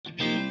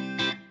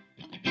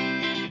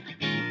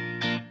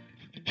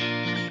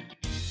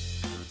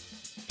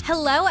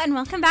Hello and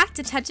welcome back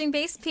to Touching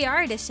Base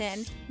PR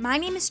Edition. My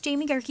name is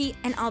Jamie Gerke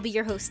and I'll be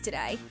your host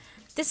today.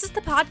 This is the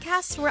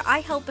podcast where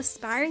I help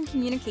aspiring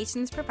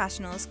communications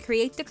professionals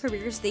create the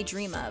careers they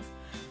dream of.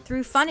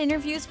 Through fun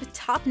interviews with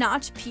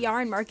top-notch PR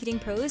and marketing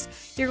pros,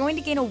 you're going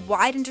to gain a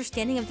wide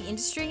understanding of the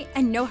industry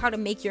and know how to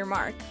make your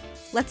mark.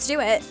 Let's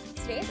do it!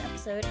 Today's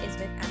episode is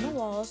with Emma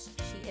Walsh.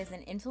 She is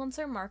an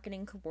influencer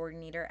marketing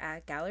coordinator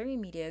at Gallery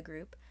Media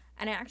Group.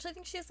 And I actually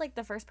think she's like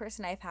the first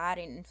person I've had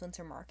in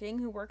influencer marketing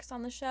who works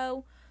on the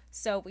show.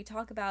 So we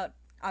talk about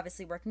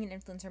obviously working in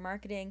influencer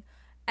marketing.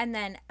 And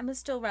then Emma's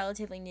still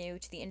relatively new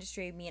to the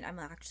industry. Me and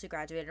Emma actually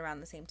graduated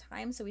around the same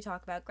time. So we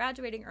talk about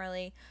graduating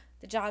early,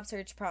 the job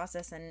search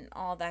process, and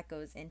all that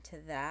goes into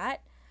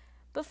that.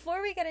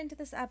 Before we get into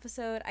this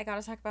episode, I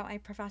gotta talk about my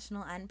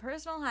professional and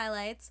personal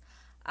highlights.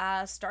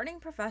 Starting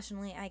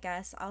professionally, I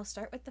guess, I'll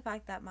start with the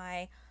fact that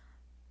my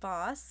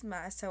boss,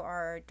 so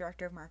our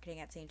director of marketing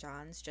at St.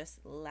 John's,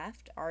 just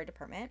left our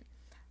department,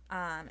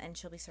 and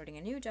she'll be starting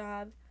a new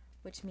job,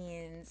 which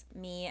means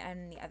me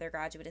and the other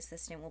graduate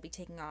assistant will be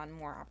taking on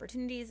more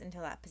opportunities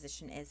until that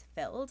position is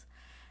filled.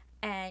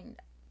 And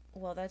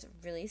well, that's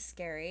really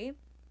scary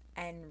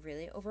and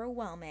really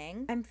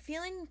overwhelming. I'm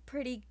feeling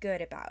pretty good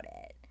about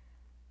it.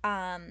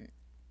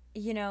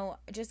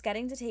 Just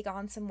getting to take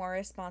on some more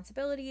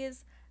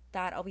responsibilities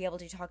that I'll be able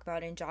to talk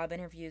about in job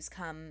interviews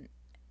come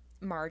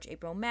March,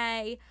 April,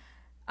 May.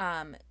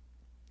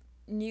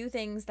 New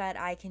things that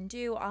I can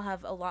do. I'll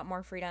have a lot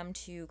more freedom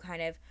to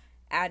kind of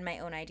add my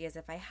own ideas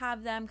if I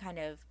have them, kind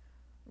of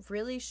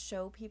really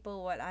show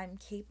people what I'm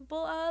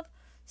capable of.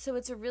 So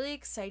it's a really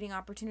exciting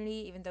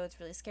opportunity, even though it's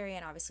really scary.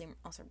 And obviously I'm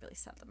also really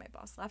sad that my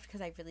boss left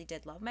because I really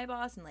did love my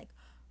boss and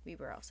we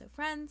were also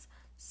friends.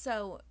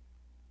 So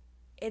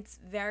it's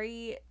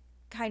very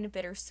kind of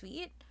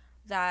bittersweet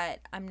that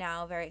I'm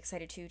now very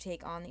excited to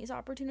take on these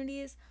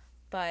opportunities,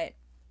 but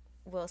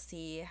we'll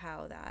see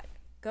how that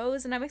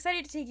goes, and I'm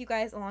excited to take you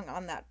guys along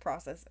on that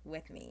process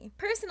with me.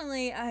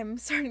 Personally, I'm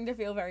starting to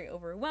feel very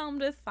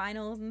overwhelmed with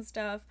finals and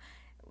stuff.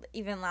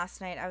 Even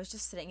last night, I was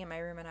just sitting in my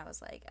room and I was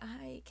like,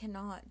 I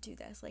cannot do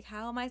this.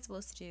 How am I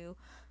supposed to do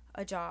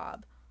a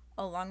job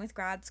along with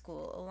grad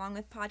school, along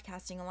with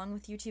podcasting, along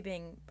with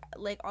YouTubing,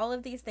 all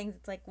of these things?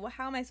 It's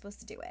how am I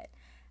supposed to do it?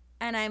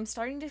 And I'm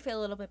starting to feel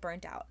a little bit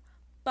burnt out.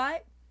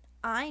 But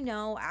I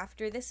know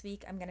after this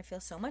week, I'm going to feel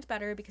so much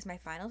better because my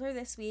finals are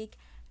this week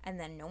and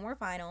then no more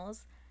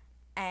finals.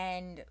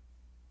 And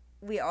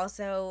we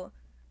also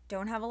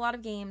don't have a lot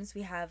of games.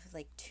 We have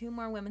 2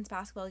 more women's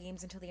basketball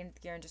games until the end of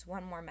the year and just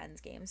 1 more men's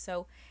game.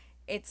 So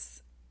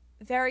it's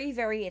very,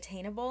 very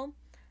attainable.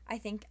 I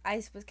think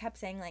I kept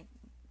saying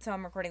so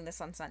I'm recording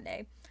this on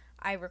Sunday.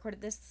 I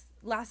recorded this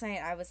last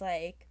night. I was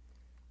like,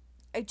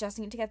 I just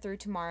need to get through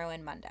tomorrow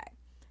and Monday.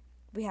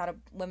 We had a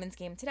women's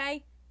game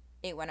today.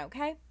 It went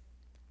okay.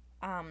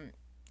 I'm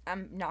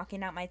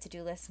knocking out my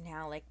to-do list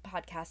now,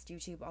 podcast,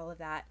 YouTube, all of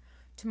that.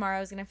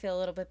 Tomorrow is going to feel a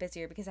little bit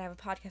busier because I have a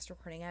podcast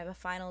recording. I have a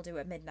final due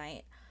at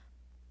midnight.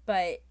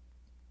 But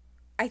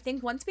I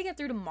think once we get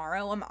through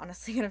tomorrow, I'm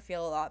honestly going to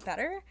feel a lot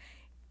better.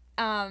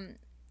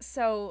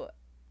 So,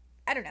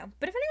 I don't know.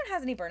 But if anyone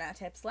has any burnout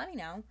tips, let me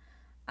know.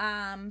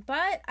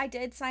 But I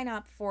did sign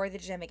up for the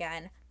gym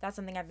again. That's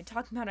something I've been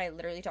talking about. I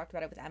literally talked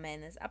about it with Emma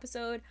in this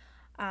episode.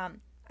 I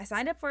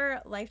signed up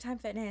for Lifetime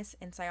Fitness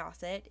in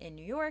Syosset in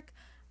New York.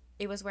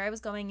 It was where I was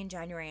going in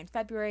January and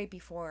February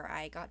before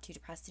I got too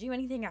depressed to do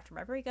anything after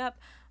my breakup.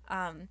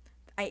 I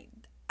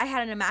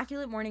had an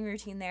immaculate morning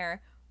routine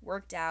there,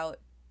 worked out,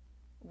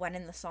 went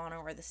in the sauna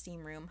or the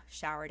steam room,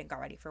 showered, and got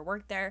ready for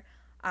work there.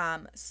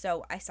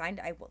 So I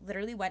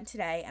literally went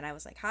today and I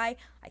was like, hi,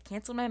 I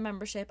canceled my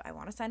membership. I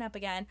want to sign up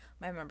again.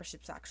 My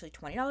membership's actually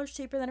 $20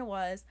 cheaper than it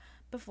was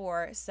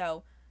before.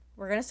 So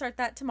we're going to start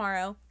that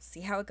tomorrow,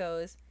 see how it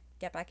goes,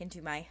 get back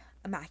into my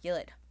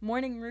immaculate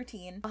morning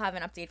routine. I'll have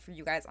an update for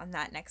you guys on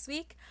that next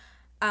week.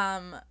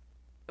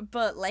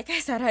 But like I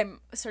said, I'm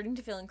starting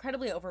to feel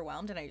incredibly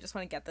overwhelmed and I just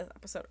want to get this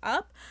episode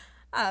up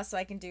so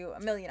I can do a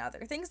million other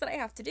things that I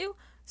have to do.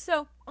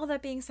 So all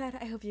that being said,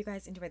 I hope you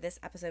guys enjoy this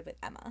episode with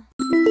Emma.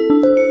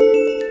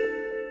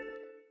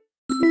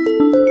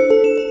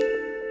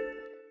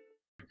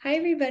 Hi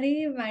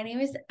everybody, my name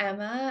is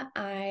Emma.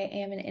 I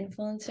am an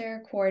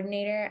influencer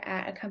coordinator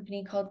at a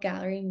company called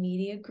Gallery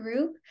Media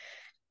Group.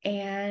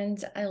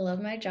 And I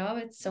love my job.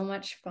 It's so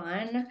much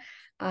fun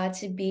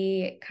to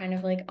be kind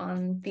of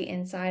on the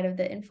inside of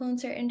the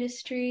influencer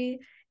industry.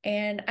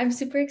 And I'm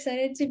super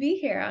excited to be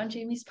here on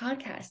Jamie's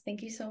podcast.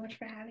 Thank you so much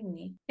for having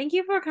me. Thank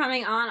you for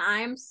coming on.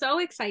 I'm so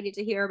excited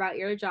to hear about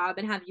your job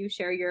and have you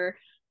share your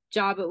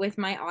job with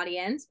my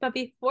audience. But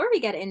before we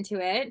get into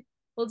it,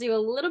 we'll do a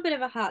little bit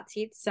of a hot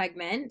seat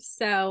segment.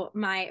 So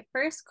my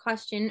first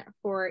question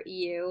for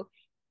you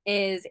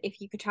is,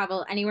 if you could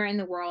travel anywhere in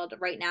the world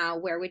right now,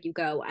 where would you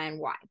go and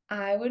why?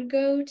 I would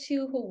go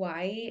to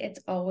Hawaii. It's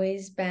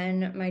always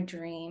been my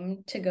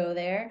dream to go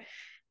there.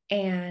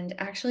 And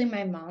actually,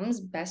 my mom's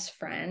best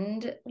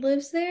friend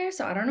lives there.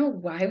 So I don't know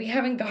why we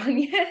haven't gone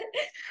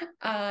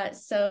yet.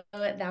 So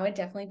that would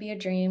definitely be a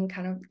dream,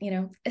 kind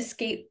of,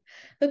 escape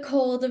the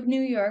cold of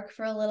New York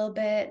for a little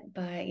bit.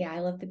 But yeah,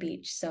 I love the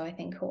beach. So I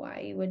think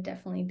Hawaii would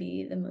definitely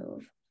be the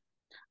move.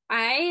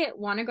 I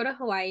want to go to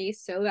Hawaii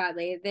so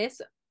badly.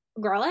 This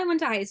girl I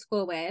went to high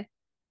school with,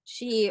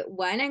 she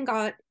went and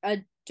got a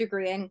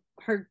degree, and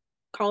her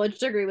college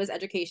degree was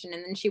education.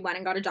 And then she went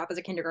and got a job as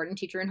a kindergarten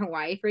teacher in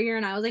Hawaii for a year.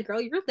 And I was like,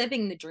 girl, you're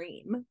living the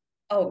dream.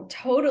 Oh,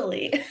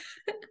 totally.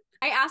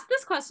 I asked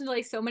this question to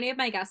like so many of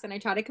my guests, and I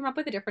try to come up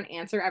with a different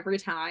answer every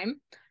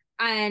time.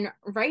 And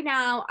right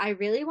now, I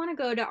really want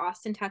to go to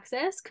Austin,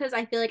 Texas, because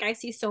I feel like I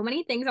see so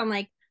many things on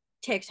like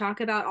TikTok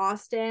about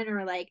Austin,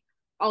 or like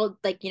all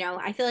like,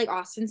 I feel like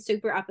Austin's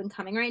super up and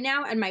coming right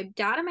now. And my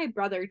dad and my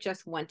brother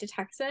just went to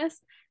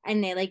Texas,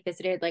 and they like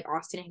visited like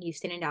Austin and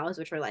Houston and Dallas,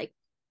 which are like,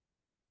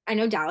 I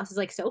know Dallas is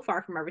like so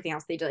far from everything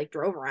else. They like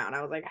drove around.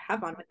 I was like, have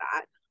fun with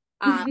that.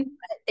 But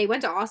they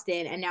went to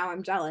Austin, and now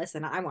I'm jealous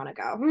and I want to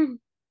go.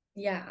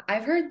 Yeah,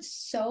 I've heard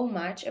so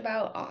much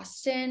about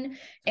Austin,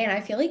 and I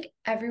feel like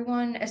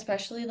everyone,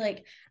 especially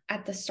like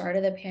at the start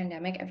of the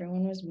pandemic,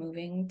 everyone was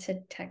moving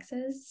to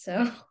Texas.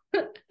 So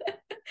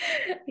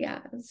yeah,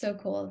 it's so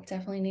cool.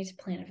 Definitely need to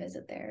plan a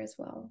visit there as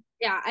well.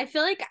 Yeah, I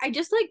feel like I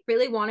just like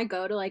really want to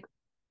go to like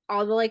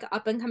all the like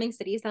up and coming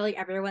cities that like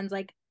everyone's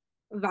like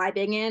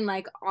vibing in,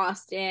 like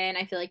Austin.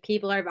 I feel like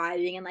people are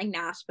vibing in like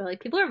Nashville. Like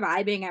people are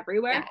vibing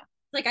everywhere. Yeah.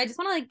 Like I just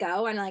want to like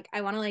go and like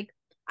I want to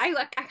I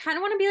kind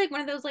of want to be like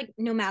one of those like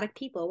nomadic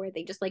people where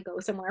they just like go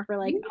somewhere for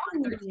like a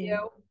month or Ooh,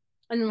 two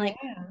and then like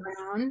yeah.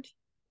 around.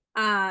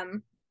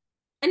 Um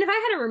and if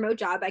I had a remote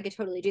job, I could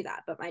totally do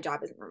that, but my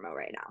job isn't remote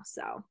right now.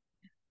 So,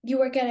 You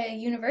work at a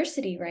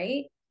university,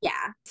 right?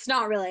 yeah, it's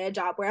not really a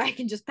job where I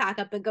can just pack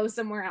up and go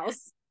somewhere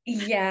else.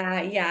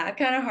 Yeah, yeah,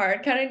 kind of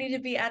hard. Kind of need to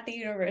be at the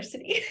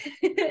university.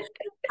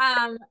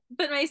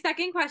 But my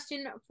second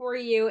question for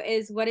you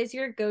is what is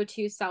your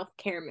go-to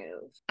self-care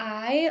move?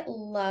 I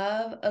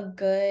love a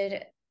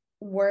good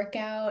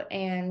workout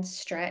and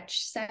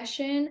stretch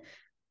session.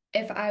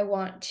 If I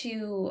want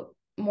to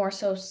more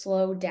so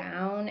slow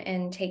down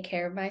and take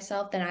care of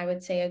myself, then I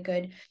would say a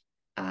good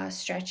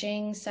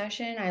stretching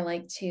session. I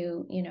like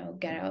to,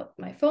 get out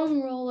my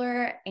foam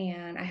roller,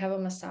 and I have a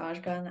massage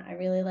gun that I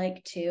really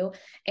like too.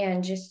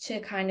 And just to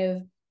kind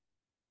of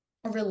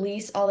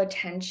release all the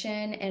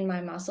tension in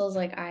my muscles.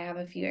 Like I have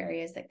a few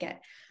areas that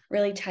get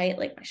really tight,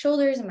 like my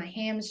shoulders and my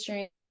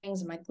hamstrings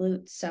and my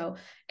glutes. So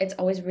it's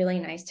always really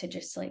nice to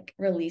just like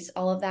release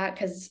all of that,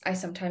 because I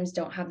sometimes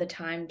don't have the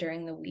time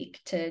during the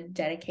week to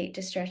dedicate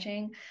to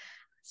stretching.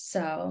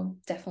 So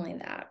definitely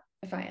that,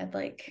 if I had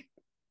like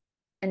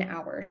an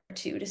hour or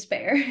two to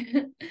spare.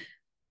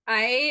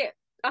 I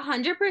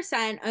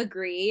 100%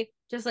 agree.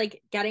 Just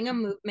like getting a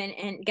movement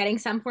and getting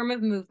some form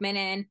of movement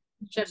in,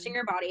 stretching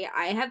your body.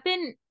 I have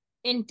been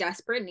in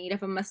desperate need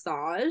of a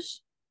massage.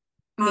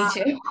 Me Uh,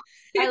 too.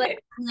 I'm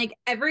like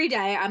every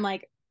day I'm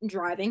like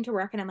driving to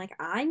work and I'm like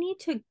I need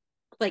to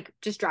like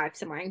just drive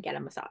somewhere and get a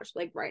massage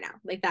like right now.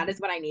 Like that is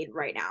what I need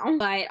right now.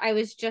 But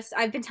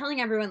I've been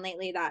telling everyone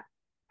lately that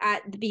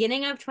at the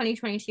beginning of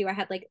 2022 I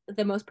had like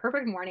the most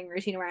perfect morning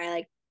routine where I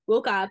like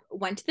woke up,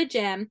 went to the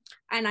gym,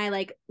 and I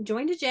like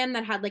joined a gym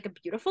that had like a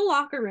beautiful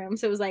locker room.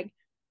 So it was like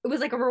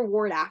a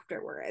reward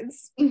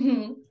afterwards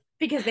Mhm.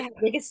 because they had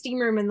like a steam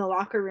room in the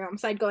locker room.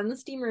 So I'd go in the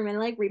steam room and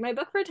like read my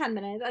book for 10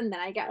 minutes and then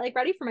I get like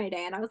ready for my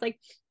day. And I was like,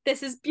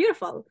 this is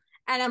beautiful.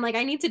 And I'm like,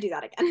 I need to do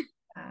that again.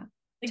 Yeah,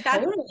 Like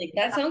that's totally.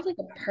 That sounds like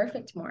a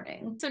perfect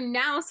morning. so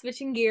now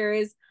switching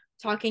gears,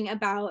 talking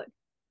about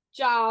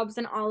jobs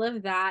and all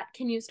of that.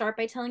 Can you start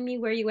by telling me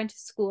where you went to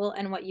school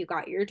and what you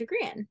got your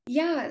degree in?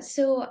 Yeah,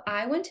 so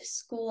I went to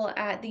school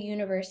at the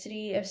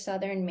University of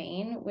Southern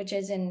Maine, which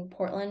is in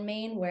Portland,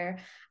 Maine, where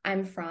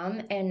I'm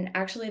from. And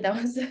actually,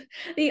 that was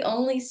the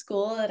only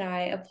school that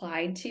I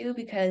applied to,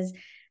 because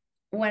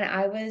when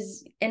I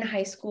was in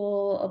high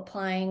school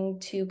applying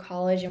to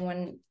college, and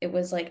when it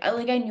was like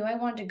I knew I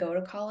wanted to go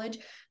to college,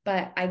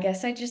 but I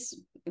guess I just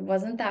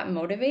wasn't that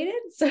motivated.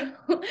 So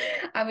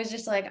I was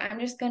just like, I'm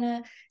just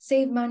gonna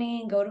save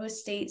money and go to a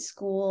state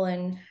school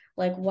and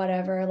like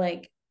whatever.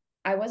 Like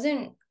I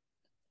wasn't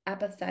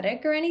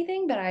apathetic or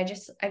anything, but I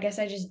guess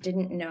I just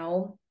didn't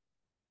know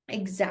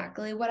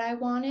exactly what I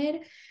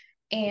wanted.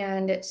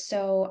 And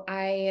so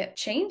I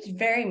changed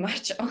very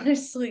much,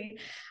 honestly,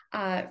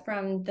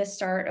 from the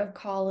start of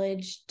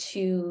college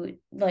to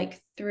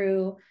like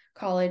through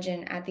college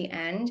and at the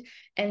end.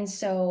 And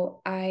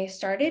so I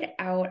started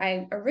out,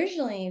 I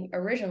originally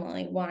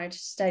wanted to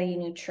study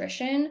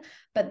nutrition,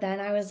 but then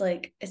I was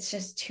like, it's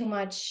just too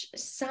much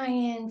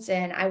science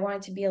and I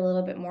wanted to be a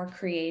little bit more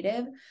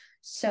creative.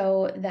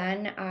 So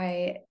then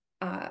I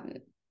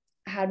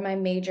had my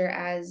major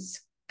as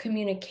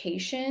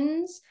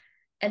communications.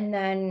 And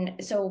then,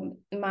 so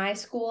my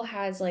school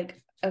has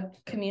like a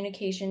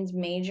communications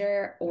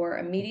major or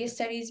a media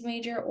studies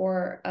major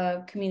or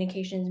a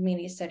communications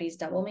media studies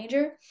double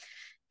major.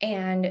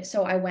 And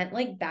so I went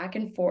like back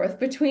and forth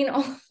between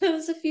all of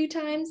those a few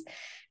times.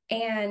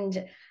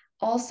 And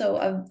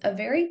also a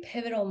very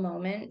pivotal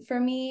moment for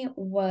me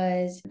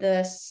was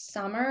the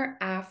summer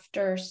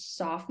after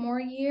sophomore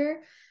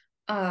year.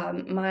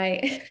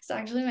 It's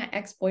actually my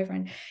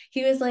ex-boyfriend.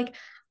 He was like,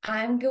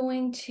 I'm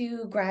going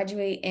to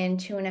graduate in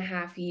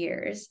 2.5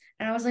 years.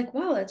 And I was like,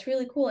 wow, that's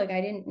really cool. Like,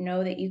 I didn't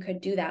know that you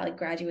could do that, like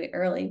graduate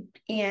early.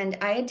 And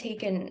I had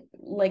taken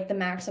like the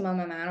maximum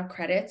amount of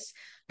credits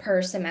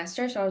per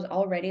semester. So I was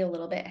already a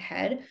little bit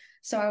ahead.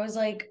 So I was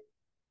like,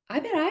 I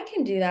bet I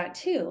can do that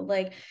too.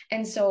 Like,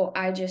 and so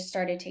I just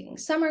started taking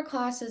summer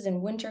classes and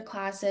winter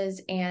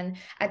classes. And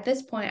at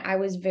this point, I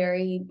was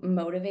very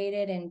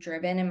motivated and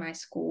driven in my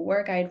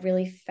schoolwork. I had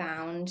really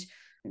found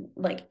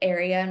like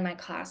area in my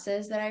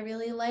classes that I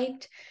really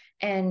liked.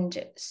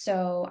 And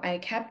so I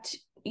kept,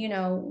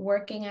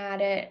 working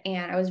at it,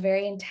 and I was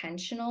very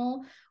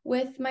intentional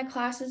with my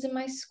classes in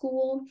my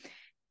school.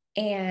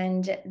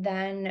 And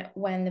then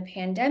when the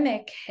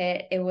pandemic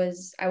hit, I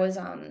was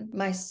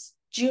my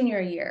junior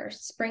year,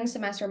 spring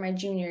semester of my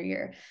junior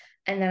year.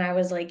 And then I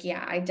was like,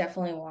 yeah, I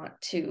definitely want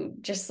to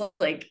just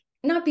like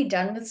not be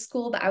done with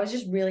school, but I was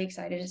just really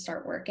excited to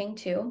start working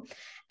too.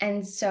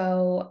 And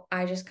so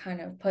I just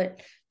kind of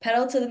put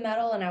pedal to the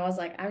metal, and I was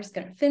like, I'm just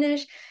going to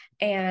finish.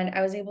 And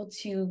I was able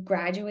to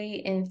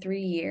graduate in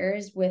 3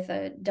 years with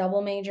a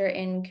double major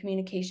in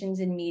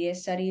communications and media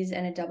studies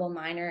and a double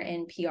minor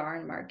in PR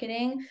and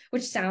marketing,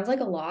 which sounds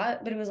like a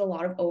lot, but it was a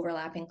lot of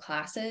overlapping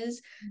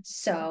classes.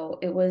 So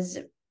it was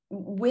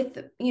with,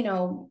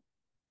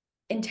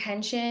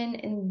 intention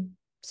and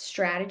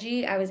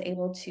strategy, I was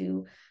able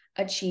to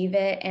achieve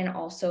it, and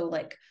also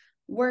like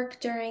work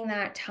during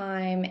that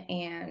time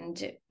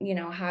and,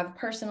 have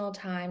personal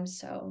time.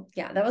 So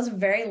yeah, that was a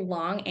very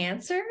long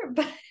answer,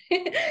 but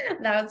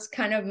that's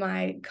kind of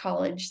my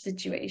college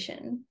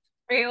situation.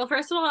 Okay, well,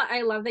 first of all,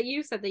 I love that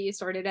you said that you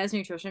started as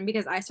nutrition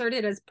because I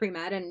started as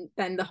pre-med, and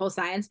then the whole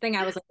science thing,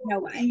 I was like, no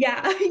way.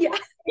 Yeah, yeah.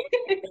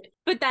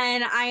 But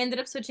then I ended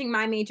up switching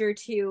my major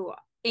to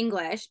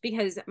English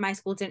because my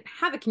school didn't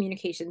have a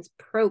communications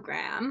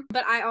program.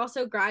 But I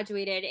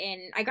graduated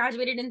in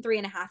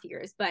 3.5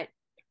 years. But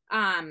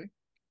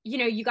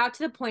you got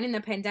to the point in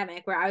the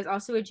pandemic where I was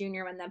also a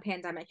junior when the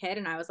pandemic hit,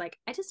 and I was like,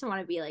 I just don't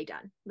want to be like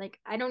done. Like,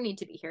 I don't need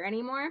to be here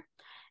anymore.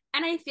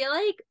 And I feel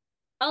like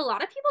a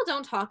lot of people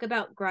don't talk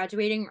about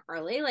graduating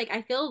early. Like,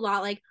 I feel a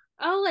lot like,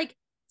 oh, like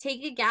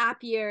take a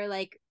gap year,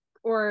 like,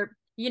 or,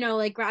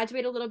 like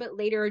graduate a little bit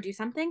later or do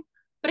something.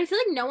 But I feel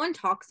like no one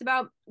talks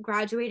about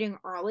graduating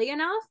early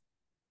enough.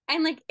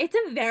 And like, it's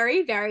a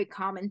very, very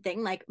common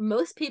thing. Like,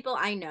 most people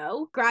I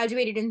know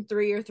graduated in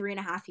 3 or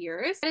 3.5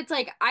 years. And it's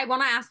like, I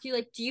want to ask you,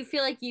 like, do you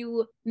feel like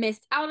you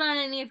missed out on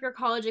any of your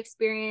college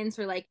experience,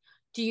 or like,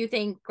 do you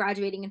think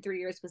graduating in 3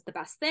 years was the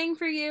best thing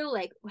for you?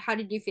 Like, how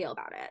did you feel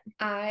about it?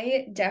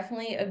 I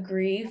definitely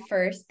agree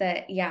first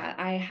that, yeah,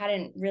 I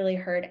hadn't really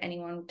heard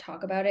anyone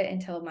talk about it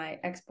until my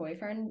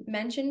ex-boyfriend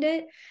mentioned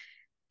it.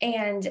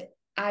 And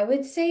I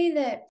would say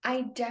that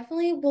I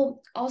definitely,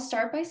 well, I'll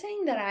start by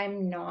saying that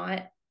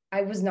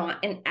I was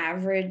not an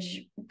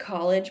average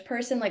college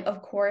person. Like,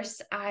 of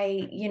course,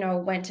 I,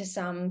 went to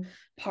some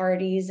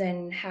parties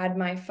and had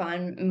my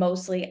fun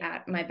mostly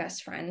at my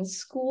best friend's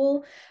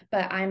school,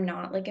 but I'm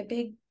not like a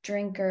big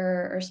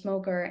drinker or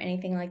smoker or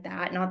anything like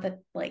that. Not that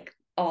like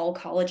all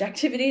college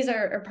activities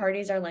or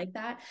parties are like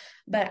that,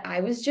 but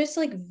I was just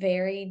like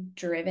very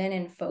driven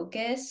and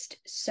focused.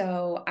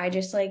 So I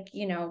just like,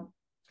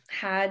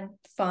 had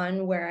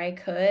fun where I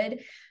could,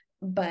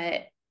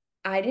 but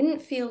I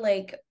didn't feel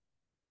like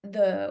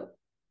the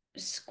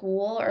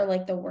school or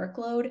like the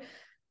workload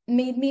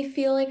made me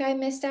feel like I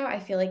missed out. I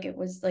feel like it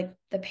was like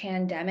the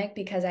pandemic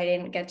because I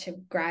didn't get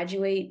to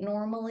graduate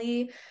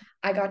normally.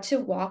 I got to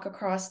walk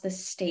across the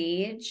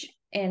stage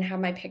and have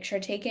my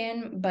picture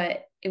taken,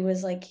 but it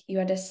was like you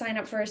had to sign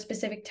up for a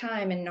specific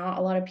time and not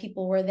a lot of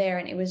people were there.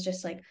 And it was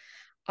just like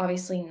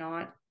obviously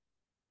not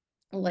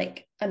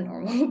like a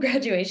normal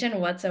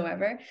graduation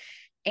whatsoever.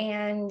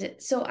 And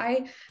so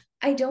I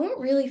don't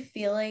really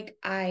feel like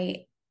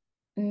I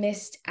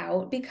missed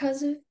out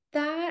because of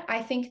that.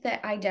 I think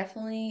that I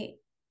definitely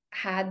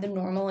had the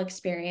normal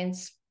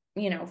experience,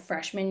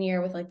 freshman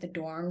year with like the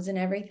dorms and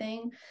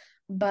everything,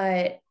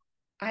 but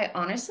I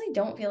honestly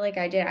don't feel like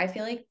I did. I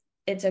feel like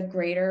it's a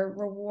greater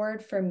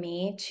reward for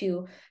me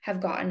to have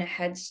gotten a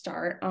head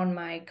start on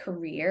my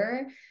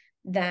career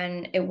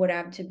than it would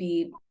have to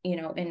be,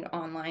 in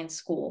online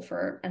school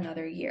for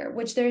another year,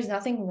 which there's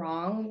nothing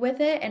wrong with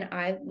it. And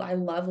I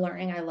love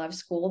learning, I love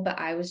school, but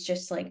I was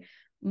just like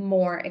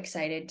more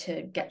excited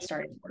to get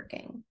started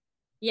working.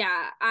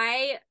 Yeah,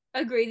 I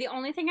agree. The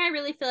only thing I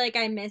really feel like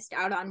I missed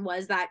out on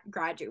was that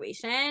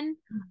graduation.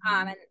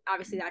 And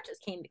obviously that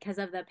just came because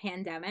of the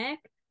pandemic.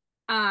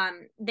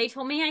 They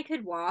told me I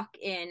could walk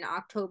in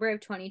October of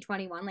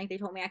 2021. Like, they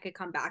told me I could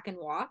come back and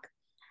walk.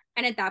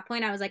 And at that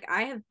point, I was like,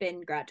 I have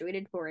been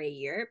graduated for a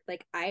year.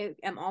 Like, I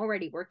am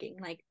already working.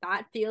 Like,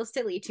 that feels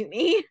silly to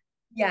me.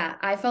 Yeah,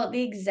 I felt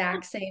the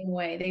exact same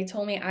way. They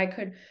told me I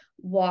could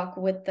walk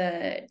with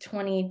the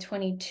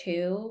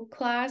 2022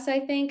 class, I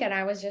think, and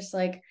I was just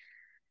like,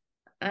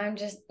 I'm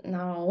just,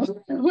 no.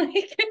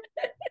 Like,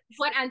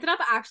 What ended up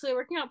actually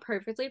working out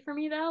perfectly for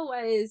me though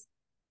was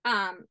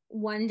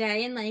one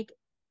day in like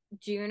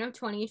June of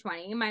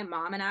 2020, my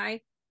mom and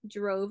I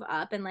drove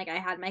up, and like I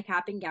had my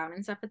cap and gown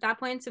and stuff at that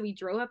point. So we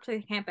drove up to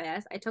the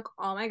campus. I took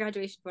all my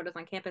graduation photos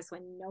on campus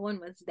when no one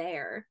was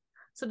there.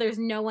 So there's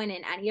no one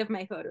in any of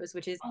my photos,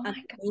 which is oh my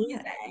God.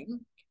 amazing.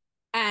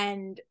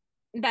 And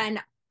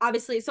then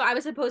obviously, so I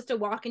was supposed to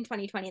walk in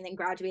 2020 and then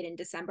graduate in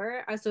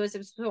December. So I was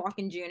supposed to walk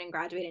in June and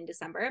graduate in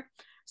December.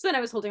 So then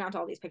I was holding on to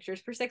all these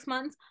pictures for 6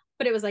 months,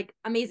 but it was like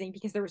amazing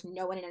because there was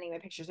no one in any of my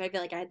pictures. So I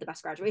feel like I had the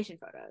best graduation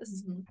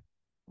photos. Mhm.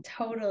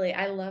 Totally.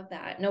 I love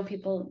that. No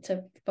people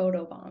to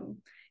photobomb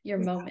your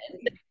moment.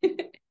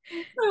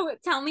 So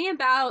tell me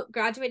about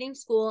graduating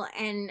school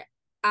and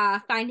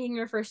finding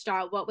your first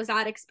job. What was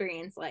that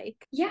experience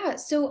like? Yeah,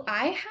 so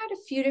I had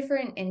a few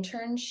different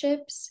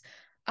internships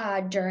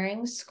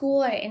during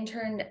school. I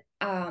interned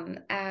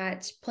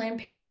at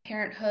Planned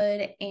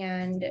Parenthood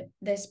and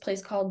this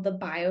place called the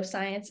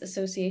Bioscience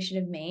Association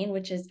of Maine,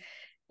 which is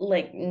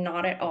like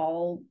not at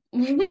all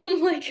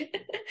like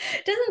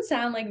doesn't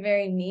sound like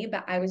very me,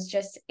 but I was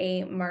just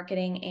a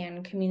marketing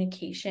and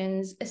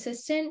communications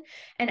assistant.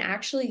 And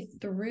actually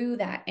through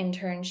that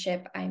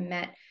internship, I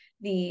met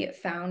the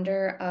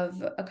founder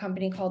of a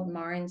company called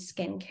Marin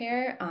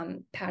Skincare.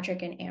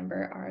 Patrick and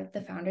Amber are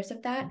the founders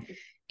of that.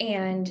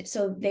 And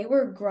so they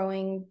were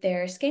growing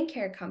their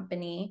skincare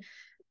company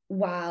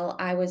while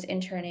I was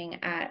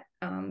interning at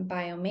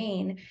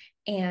BioMaine.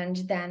 And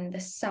then the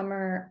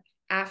summer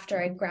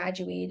after I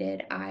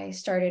graduated, I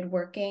started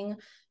working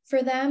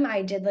for them.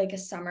 I did like a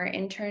summer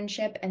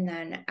internship. And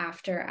then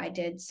after I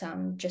did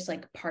some just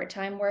like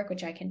part-time work,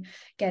 which I can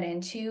get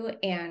into.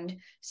 And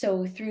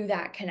so through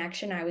that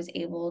connection, I was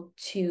able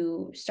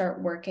to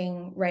start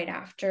working right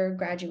after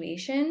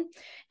graduation.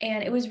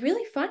 And it was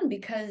really fun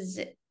because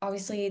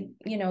obviously,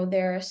 you know,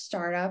 they're a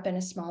startup and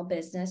a small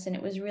business. And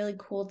it was really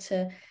cool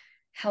to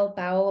help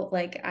out.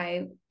 Like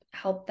I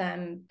help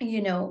them,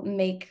 you know,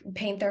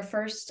 paint their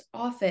first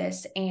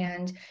office.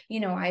 And, you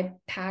know, I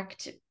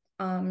packed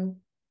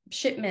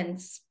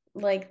shipments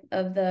like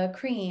of the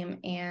cream,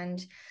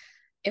 and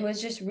it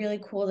was just really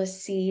cool to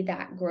see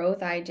that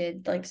growth. I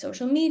did like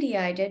social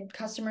media, I did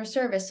customer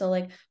service. So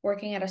like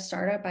working at a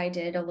startup, I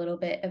did a little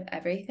bit of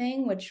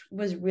everything, which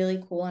was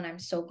really cool. And I'm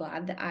so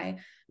glad that I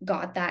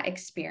got that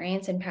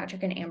experience. And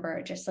Patrick and Amber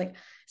are just like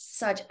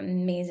such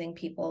amazing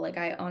people. Like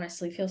I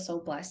honestly feel so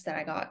blessed that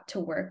I got to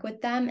work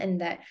with them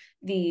and that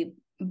the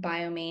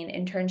BioMaine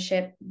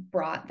internship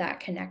brought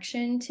that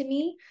connection to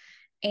me.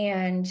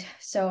 And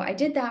so I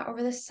did that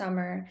over the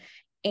summer.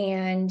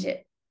 And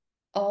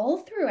all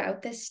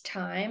throughout this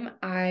time,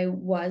 I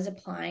was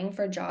applying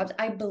for jobs.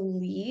 I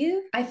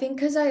think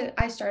because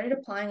I started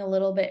applying a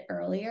little bit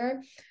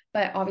earlier,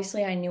 but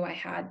obviously I knew I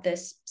had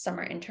this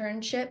summer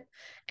internship.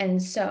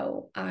 And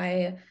so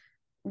I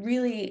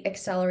really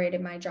accelerated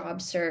my job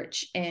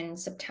search in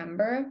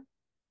September.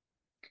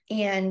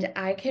 And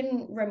I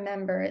can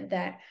remember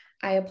that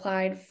I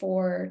applied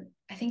for,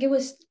 I think it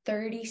was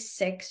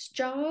 36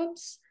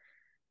 jobs,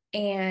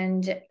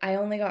 and I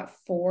only got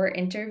 4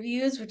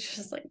 interviews, which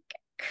was like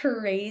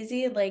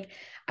crazy. Like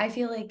I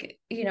feel like,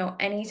 you know,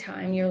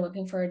 anytime you're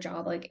looking for a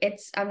job, like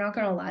I'm not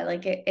gonna lie,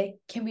 like it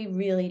can be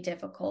really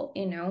difficult,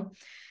 you know.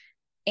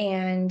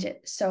 And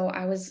so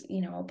I was,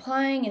 you know,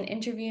 applying and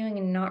interviewing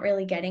and not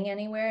really getting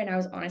anywhere, and I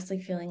was honestly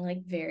feeling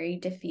like very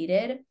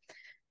defeated.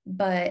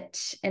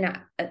 But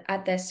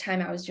at this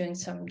time I was doing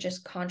some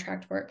just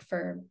contract work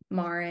for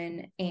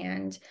Marin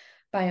and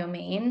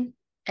BioMaine.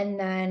 And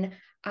then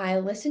I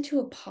listened to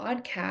a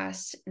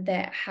podcast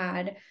that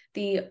had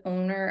the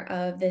owner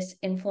of this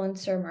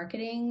influencer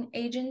marketing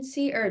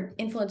agency, or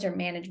influencer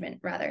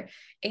management rather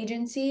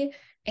agency.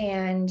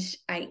 And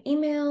I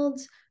emailed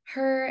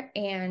her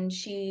and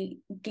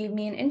she gave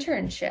me an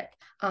internship.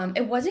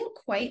 It wasn't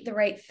quite the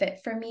right fit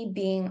for me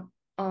being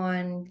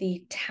on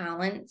the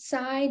talent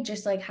side,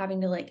 just like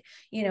having to like,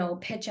 you know,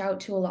 pitch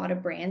out to a lot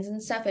of brands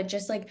and stuff. It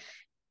just like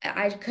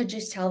I could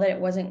just tell that it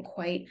wasn't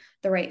quite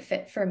the right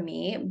fit for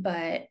me.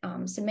 But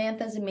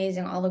Samantha's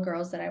amazing. All the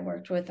girls that I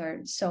worked with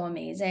are so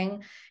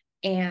amazing.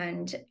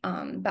 And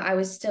but I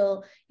was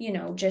still, you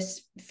know,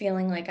 just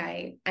feeling like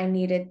I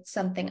needed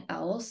something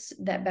else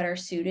that better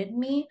suited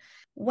me.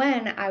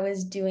 When I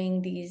was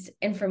doing these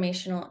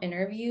informational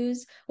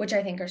interviews, which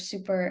I think are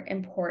super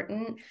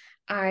important,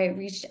 I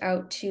reached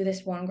out to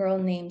this one girl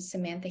named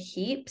Samantha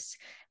Heaps,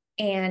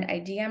 and I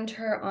DM'd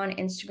her on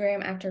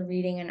Instagram after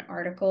reading an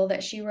article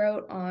that she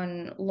wrote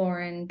on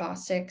Lauren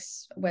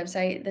Bostic's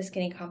website, The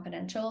Skinny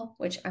Confidential,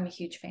 which I'm a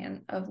huge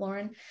fan of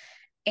Lauren.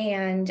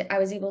 And I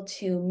was able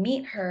to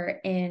meet her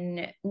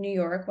in New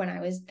York when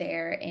I was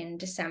there in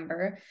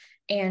December.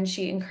 And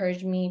she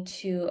encouraged me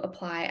to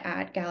apply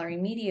at Gallery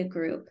Media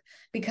Group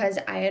because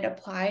I had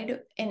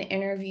applied and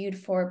interviewed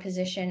for a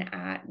position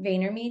at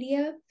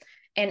VaynerMedia,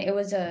 and it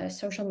was a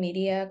social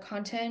media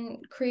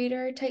content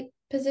creator type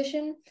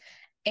position.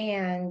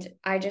 And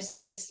I'm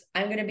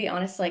going to be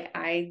honest, like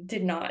I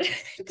did not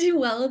do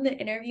well in the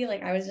interview.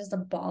 Like I was just a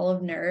ball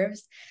of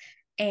nerves.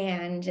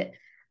 And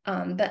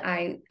But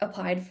I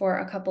applied for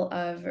a couple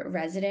of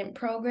resident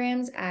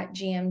programs at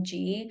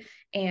GMG,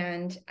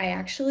 and I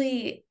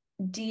actually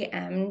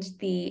DM'd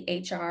the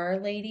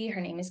HR lady. Her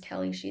name is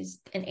Kelly.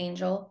 She's an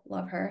angel,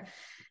 love her.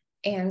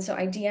 And so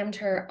I DM'd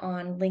her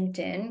on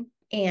LinkedIn,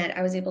 and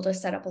I was able to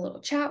set up a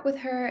little chat with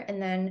her.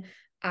 And then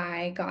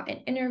I got an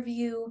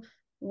interview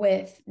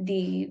with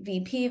the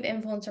VP of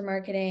influencer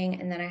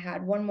marketing. And then I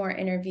had one more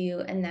interview,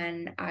 and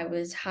then I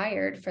was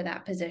hired for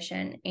that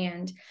position.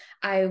 And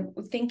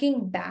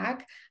thinking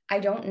back, I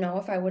don't know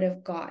if I would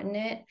have gotten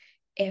it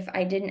if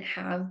I didn't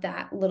have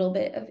that little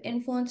bit of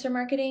influencer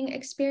marketing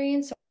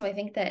experience. So I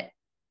think that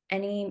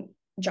any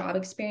job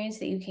experience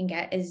that you can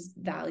get is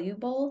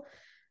valuable.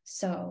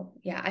 So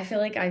yeah, I feel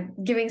like I'm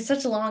giving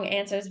such long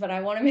answers, but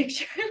I want to make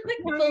sure I'm like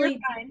No, you're fully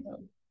fine.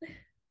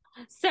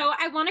 So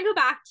I want to go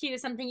back to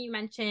something you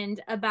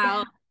mentioned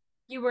about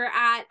you were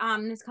at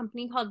this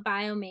company called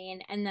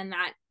BioMain, and then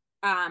that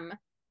um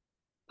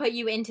put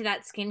you into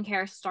that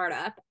skincare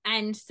startup.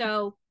 And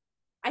so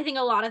I think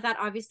a lot of that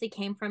obviously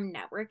came from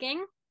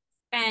networking.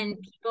 And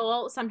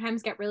people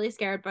sometimes get really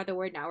scared by the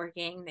word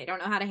networking. They don't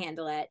know how to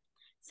handle it.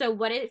 So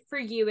what it for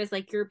you is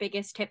like your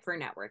biggest tip for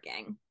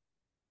networking?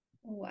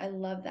 Oh, I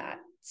love that.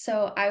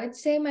 So I would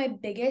say my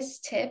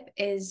biggest tip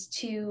is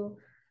to,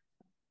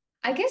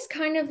 I guess,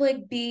 kind of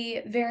like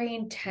be very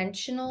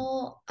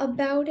intentional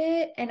about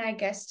it. And I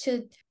guess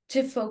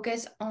to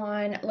focus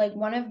on, like,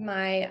 one of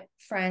my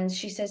friends,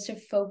 she says to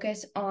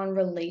focus on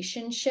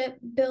relationship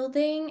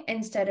building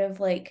instead of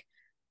like,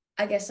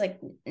 I guess, like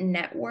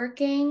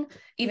networking,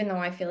 even though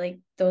I feel like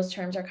those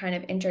terms are kind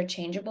of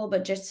interchangeable,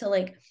 but just to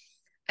like,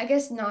 I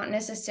guess, not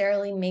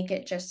necessarily make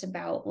it just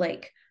about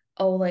like,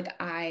 oh, like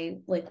I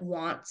like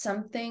want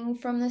something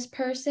from this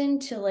person,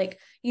 to like,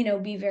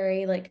 be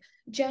very like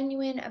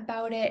genuine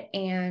about it.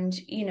 And,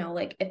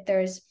 like if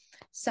there's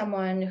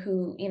someone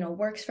who,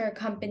 works for a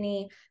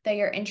company that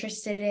you're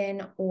interested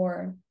in,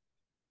 or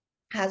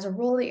has a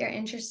role that you're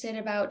interested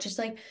about, just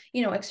like,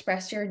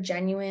 express your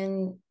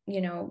genuine,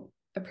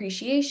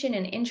 appreciation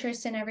and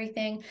interest in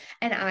everything.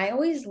 And I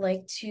always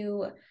like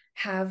to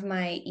have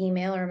my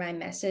email or my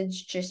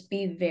message just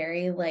be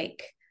very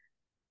like,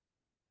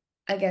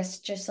 I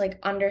guess, just like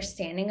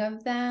understanding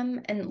of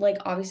them. And like,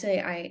 obviously,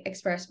 I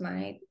express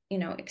my,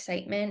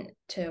 excitement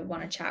to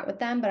want to chat with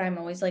them. But I'm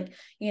always like,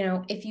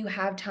 if you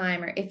have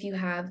time or if you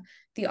have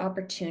the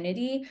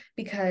opportunity,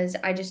 because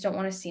I just don't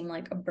want to seem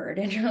like a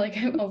burden or like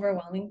I'm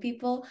overwhelming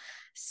people.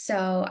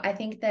 So I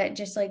think that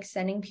just like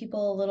sending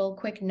people a little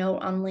quick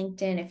note on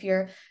LinkedIn, if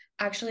you're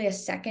actually a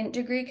second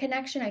degree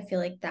connection, I feel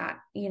like that,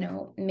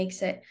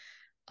 makes it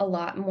a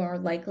lot more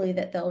likely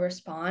that they'll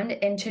respond.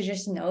 And to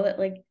just know that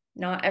like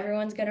not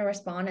everyone's going to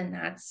respond, and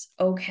that's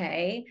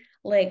okay.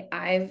 Like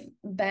I've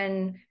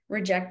been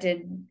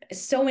rejected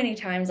so many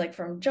times, like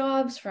from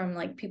jobs, from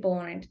like people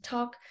wanting to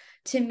talk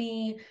to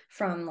me,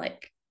 from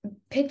like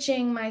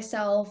pitching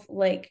myself,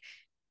 like,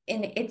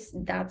 and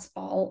that's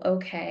all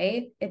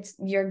okay. It's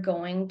You're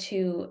going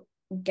to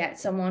get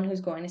someone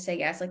who's going to say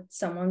yes, like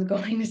someone's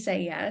going to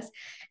say yes,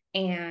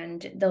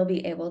 and they'll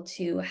be able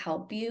to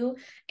help you.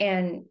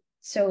 And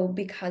so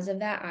because of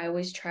that, I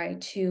always try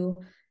to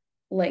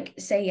like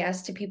say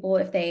yes to people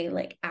if they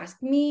like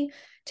ask me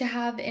to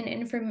have an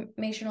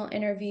informational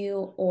interview,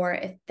 or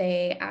if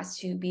they ask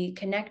to be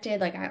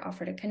connected, like I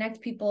offer to connect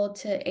people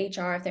to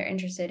HR if they're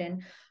interested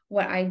in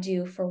what I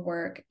do for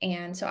work.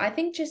 And so I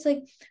think just like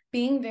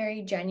being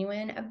very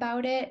genuine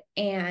about it,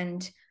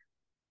 and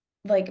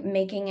like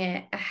making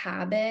it a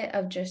habit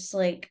of just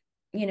like,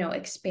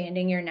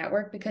 expanding your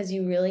network, because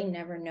you really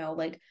never know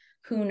like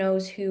who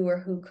knows who, or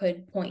who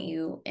could point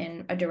you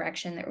in a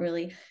direction that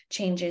really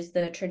changes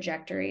the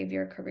trajectory of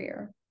your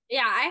career.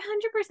 Yeah, I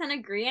 100%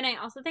 agree. And I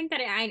also think that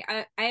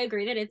I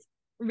agree that it's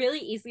really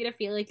easy to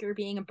feel like you're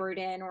being a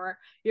burden or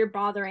you're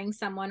bothering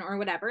someone or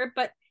whatever.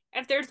 But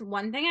if there's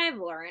one thing I've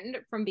learned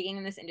from being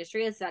in this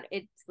industry, is that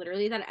it's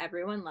literally that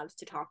everyone loves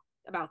to talk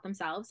about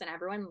themselves and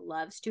everyone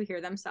loves to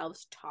hear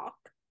themselves talk.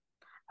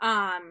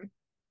 Um,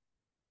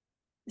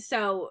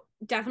 so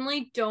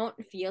definitely don't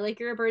feel like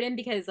you're a burden,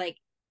 because like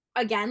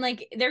again,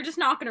 like they're just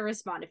not gonna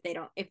respond if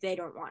they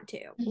don't want to.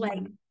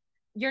 Like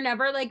you're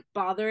never like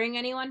bothering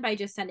anyone by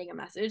just sending a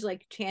message.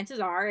 Like chances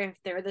are, if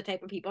they're the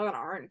type of people that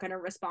aren't gonna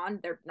respond,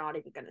 they're not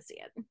even gonna see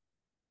it.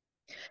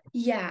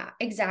 Yeah,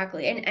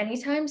 exactly. And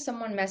anytime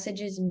someone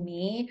messages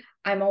me,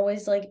 I'm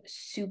always like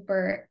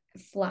super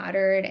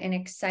flattered and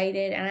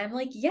excited, and I'm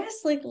like,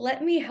 yes, like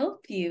let me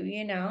help you,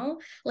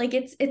 Like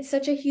it's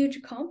such a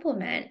huge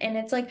compliment. And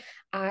it's like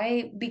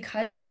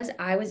because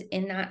I was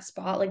in that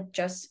spot like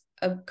just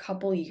a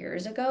couple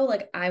years ago,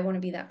 like I want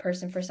to be that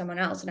person for someone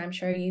else, and I'm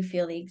sure you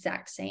feel the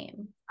exact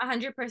same.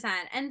 100%.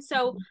 And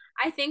so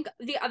I think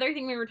the other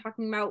thing we were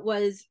talking about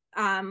was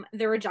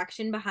the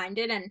rejection behind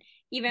it. And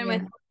even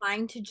with Yeah.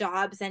 applying to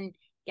jobs and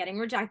getting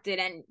rejected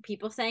and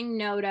people saying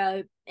no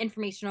to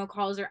informational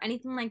calls or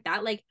anything like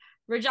that, like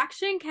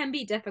rejection can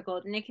be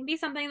difficult and it can be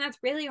something that's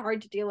really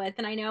hard to deal with.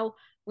 And I know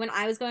when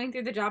I was going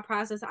through the job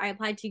process, I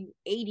applied to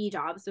 80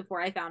 jobs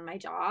before I found my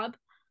job.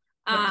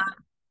 Yeah.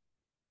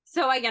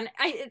 So again,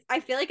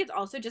 I feel like it's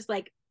also just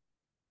like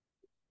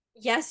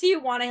yes, you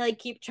want to like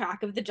keep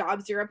track of the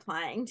jobs you're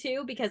applying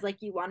to because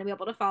like you want to be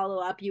able to follow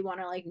up, you want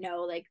to like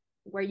know like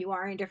where you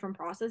are in different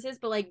processes,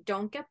 but like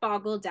don't get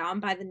boggled down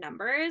by the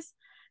numbers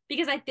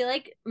because I feel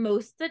like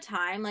most of the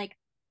time like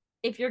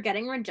if you're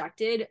getting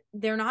rejected,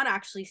 they're not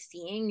actually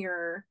seeing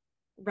your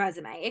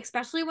resume,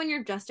 especially when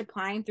you're just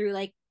applying through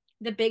like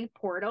the big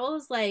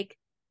portals. Like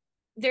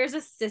there's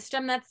a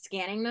system that's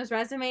scanning those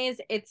resumes.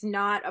 It's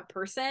not a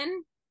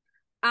person.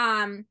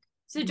 Um,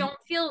 so Mhm. don't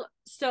feel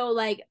so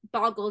like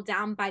boggled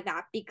down by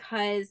that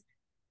because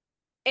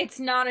it's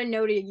not a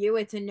no to you,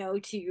 it's a no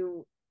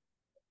to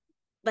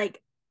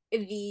like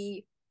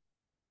the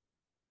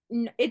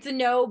it's a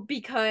no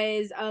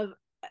because of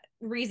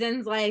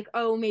reasons like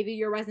oh maybe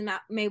your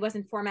resume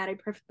wasn't formatted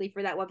perfectly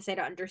for that website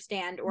to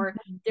understand or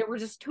there were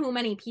just too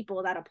many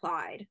people that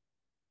applied.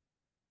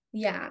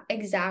 Yeah,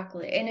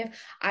 exactly. And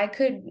if I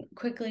could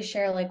quickly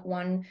share like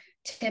one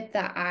tip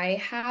that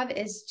I have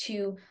is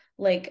to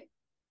like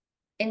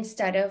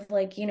instead of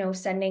like,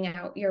 sending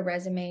out your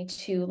resume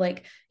to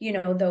like,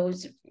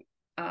 those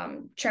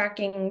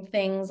tracking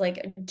things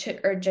like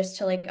or just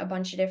to like a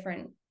bunch of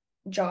different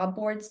job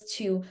boards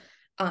to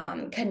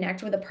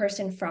connect with a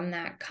person from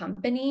that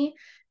company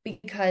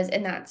because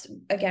and that's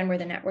again where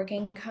the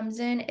networking comes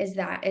in is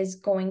that is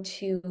going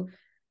to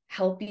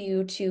help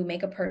you to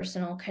make a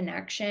personal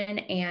connection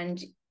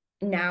and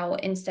now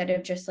instead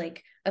of just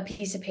like a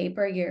piece of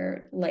paper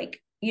you're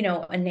like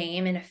a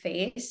name and a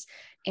face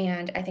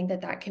and I think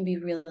that that can be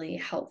really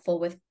helpful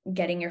with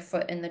getting your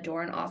foot in the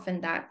door and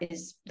often that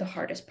is the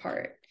hardest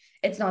part.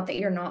 It's not that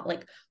you're not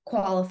like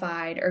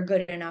qualified or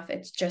good enough,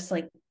 it's just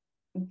like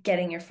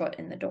getting your foot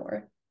in the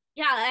door.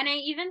 Yeah, and I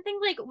even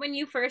think like when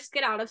you first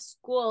get out of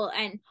school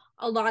and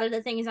a lot of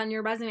the things on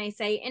your resume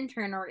say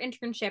intern or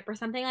internship or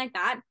something like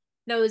that,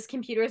 those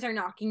computers are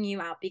knocking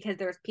you out because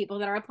there's people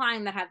that are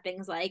applying that have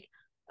things like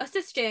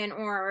assistant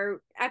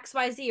or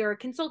XYZ or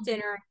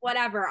consultant or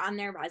whatever on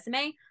their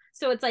resume.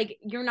 So it's like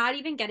you're not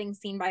even getting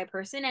seen by a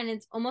person and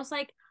it's almost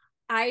like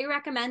I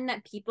recommend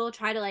that people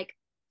try to like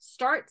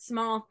start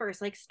small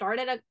first, like start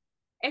at a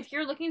if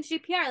you're looking to do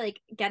PR, like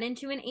get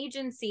into an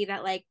agency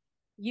that like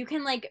you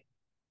can like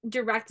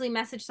directly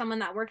message someone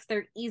that works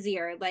there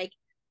easier. Like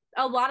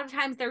a lot of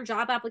times their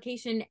job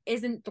application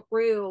isn't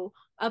through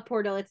a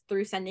portal, it's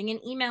through sending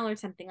an email or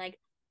something. Like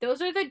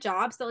those are the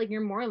jobs that like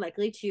you're more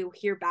likely to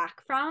hear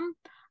back from.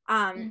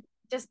 Um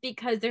just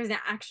because there's an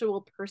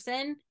actual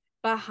person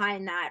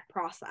behind that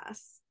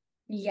process.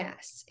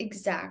 Yes,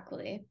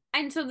 exactly.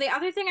 And so the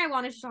other thing I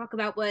wanted to talk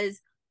about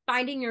was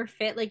finding your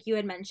fit, like you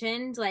had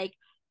mentioned, like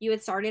you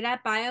had started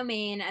at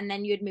Biomain and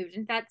then you had moved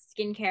into that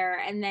skincare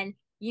and then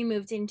you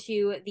moved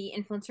into the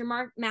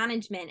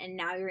management and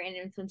now you're in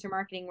influencer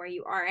marketing where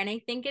you are. And I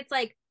think it's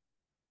like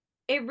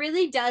it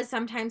really does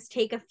sometimes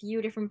take a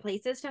few different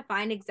places to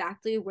find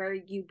exactly where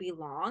you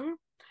belong.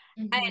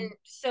 And Mhm.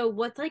 so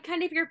what's like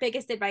kind of your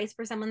biggest advice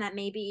for someone that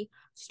may be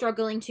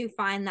struggling to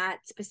find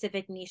that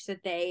specific niche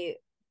that they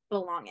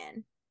belong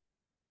in?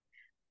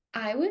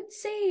 I would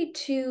say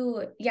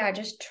to, yeah,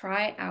 just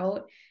try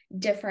out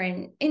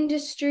different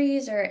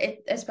industries or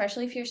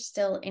especially if you're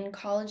still in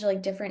college,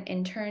 like different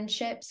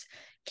internships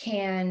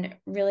can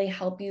really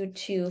help you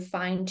to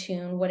fine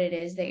tune what it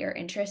is that you're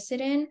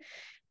interested in.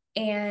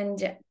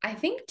 And I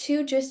think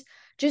too, just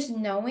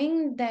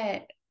knowing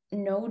that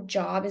no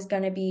job is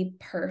going to be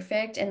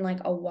perfect and like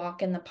a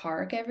walk in the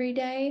park every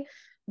day,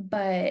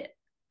 but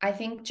I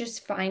think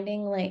just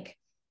finding like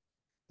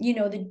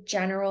the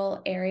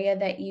general area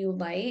that you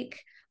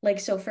like. Like,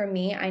 so for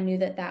me, I knew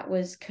that that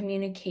was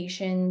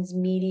communications,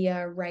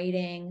 media,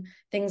 writing,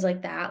 things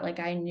like that. Like,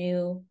 I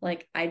knew,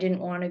 like, I didn't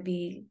want to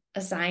be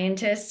a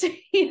scientist,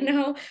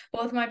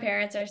 both my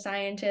parents are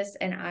scientists,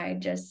 and I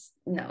just,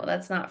 no,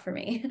 that's not for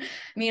me.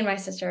 Me and my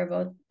sister are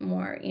both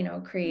more,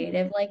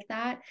 creative like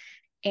that.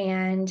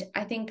 And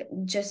I think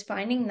just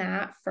finding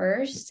that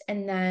first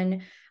and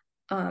then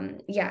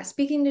yeah,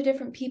 speaking to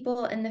different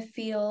people in the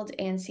field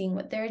and seeing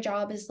what their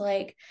job is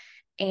like.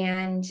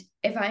 And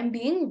if I'm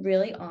being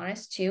really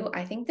honest too,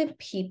 I think the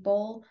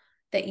people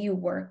that you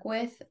work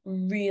with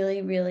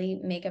really, really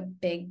make a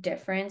big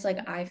difference.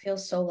 Like, I feel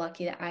so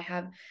lucky that I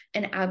have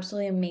an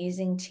absolutely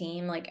amazing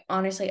team. Like,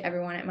 honestly,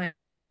 everyone at my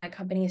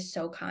company is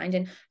so kind.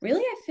 And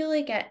really, I feel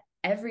like at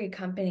every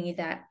company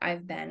that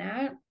I've been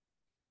at,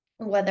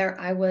 whether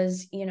I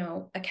was,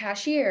 a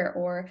cashier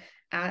or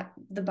at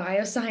the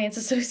Bioscience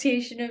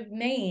Association of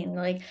Maine,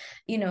 like,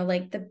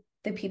 like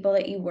the people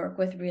that you work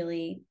with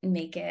really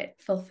make it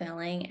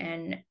fulfilling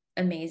and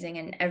amazing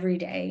and every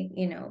day,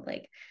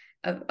 like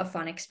a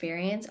fun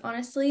experience,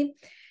 honestly.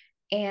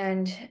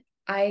 And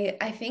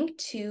I think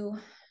too,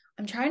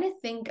 I'm trying to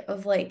think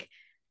of like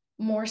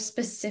more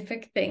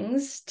specific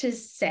things to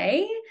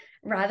say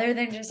rather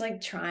than just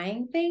like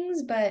trying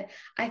things, but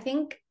I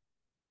think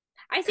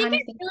I think kind of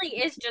it think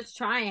really is just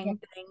trying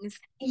things.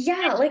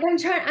 yeah, like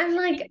I'm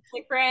like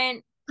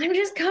Different I'm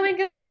just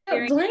coming up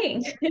experience.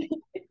 blank.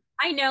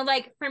 I know,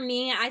 like for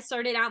me, I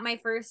started out my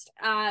first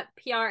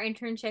PR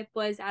internship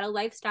was at a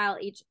lifestyle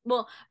age.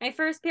 Well, my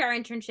first PR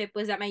internship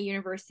was at my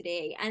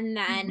university, and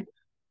then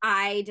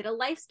I did a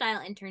lifestyle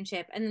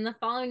internship. And then the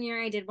following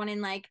year, I did one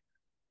in like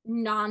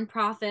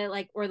nonprofit,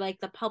 like, or like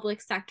the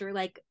public sector,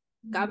 like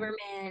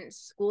government,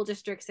 school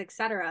districts,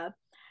 etc.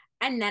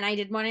 And then I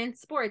did one in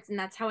sports, and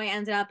that's how I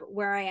ended up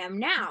where I am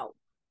now.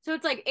 So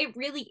it's like it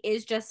really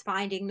is just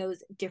finding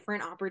those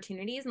different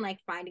opportunities and like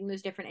finding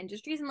those different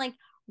industries and like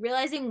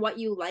realizing what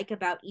you like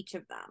about each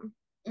of them.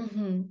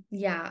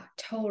 Yeah,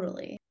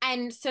 totally.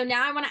 And so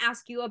now I want to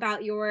ask you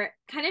about your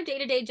kind of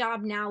day-to-day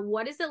job now.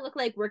 What does it look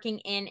like working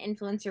in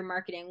influencer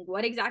marketing?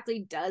 What exactly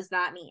does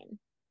that mean?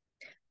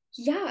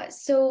 Yeah,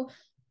 so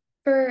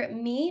for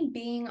me,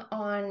 being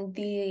on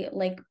the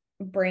like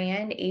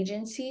brand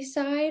agency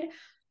side,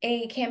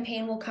 a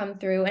campaign will come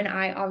through, and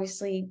I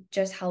obviously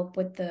just help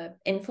with the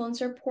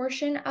influencer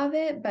portion of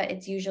it, but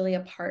it's usually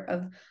a part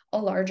of a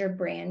larger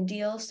brand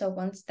deal. So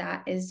once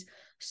that is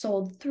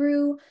sold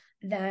through,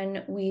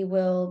 then we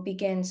will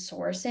begin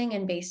sourcing,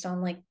 and based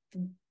on like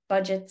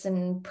budgets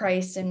and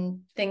price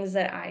and things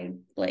that I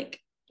like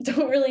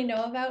don't really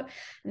know about,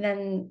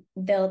 then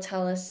they'll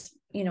tell us,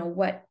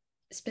 what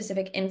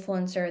specific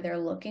influencer they're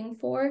looking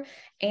for.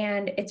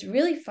 And it's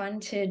really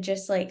fun to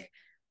just like,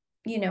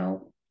 you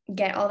know,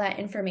 get all that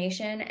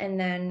information. And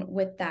then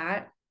with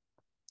that,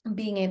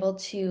 being able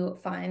to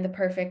find the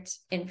perfect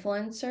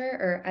influencer,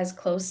 or as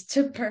close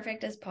to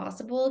perfect as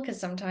possible, because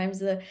sometimes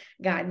the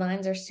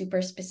guidelines are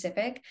super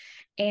specific.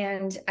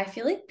 And I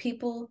feel like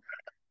people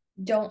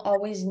don't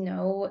always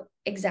know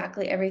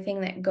exactly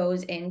everything that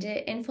goes into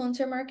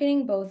influencer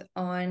marketing, both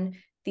on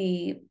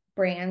the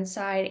brand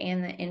side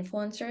and the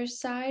influencers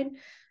side.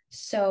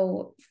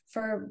 So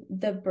for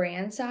the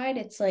brand side,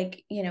 it's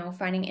like,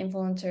 finding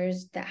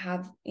influencers that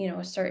have,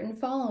 a certain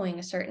following,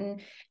 a certain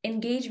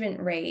engagement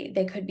rate.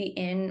 They could be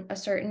in a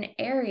certain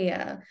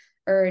area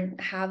or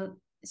have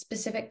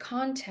specific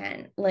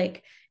content.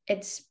 Like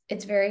it's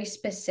very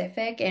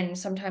specific, and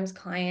sometimes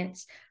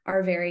clients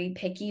are very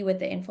picky with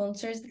the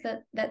influencers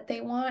that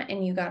they want,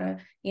 and you gotta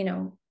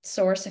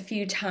source a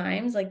few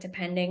times, like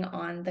depending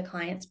on the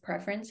client's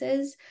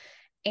preferences.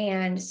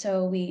 And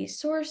so we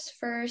source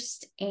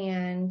first,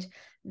 and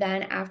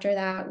then after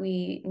that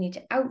we need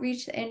to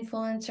outreach the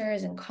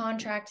influencers and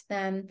contract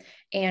them.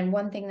 And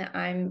one thing that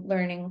I'm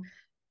learning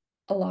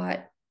a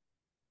lot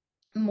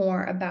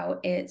more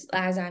about is,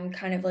 as I'm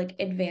kind of like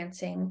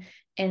advancing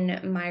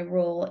in my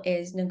role,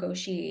 is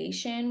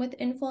negotiation with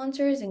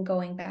influencers and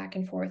going back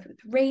and forth with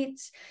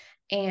rates,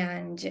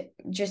 and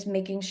just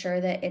making sure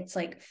that it's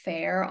like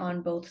fair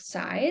on both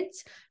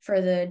sides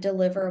for the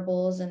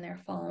deliverables and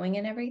their following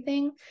and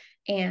everything.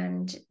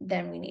 And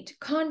then we need to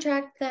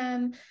contract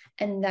them,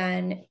 and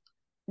then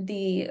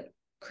the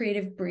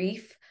creative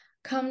brief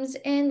comes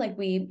in, like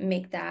we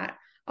make that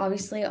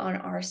obviously on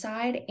our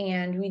side,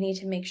 and we need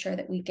to make sure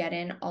that we get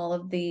in all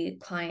of the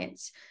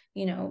clients,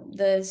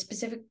 the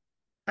specific,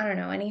 I don't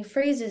know, any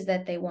phrases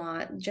that they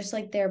want, just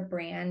like their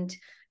brand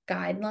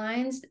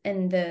guidelines,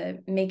 and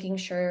the making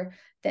sure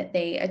that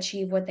they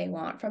achieve what they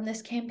want from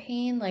this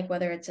campaign, like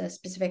whether it's a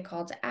specific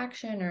call to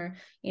action or,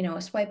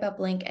 a swipe up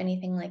link,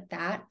 anything like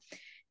that.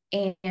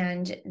 And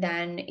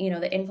then,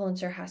 the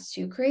influencer has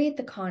to create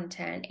the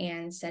content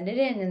and send it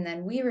in, and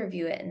then we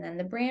review it, and then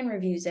the brand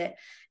reviews it.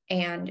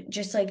 And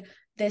just like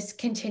this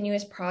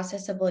continuous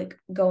process of like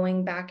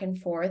going back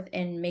and forth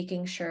and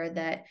making sure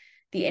that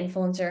the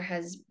influencer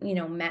has,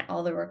 met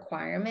all the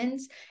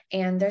requirements.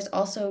 And there's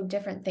also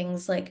different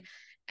things like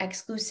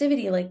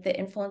exclusivity, like the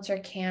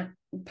influencer can't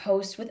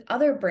post with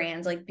other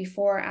brands like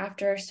before or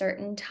after a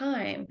certain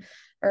time,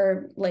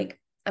 or like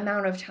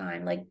amount of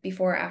time, like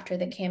before or after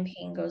the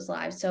campaign goes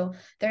live. So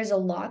there's a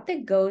lot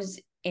that goes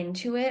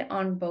into it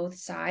on both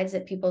sides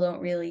that people don't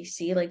really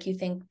see. Like, you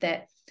think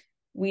that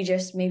we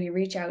just maybe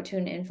reach out to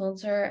an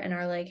influencer and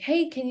are like,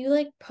 hey, can you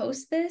like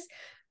post this?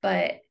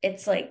 But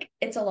it's like,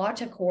 it's a lot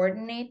to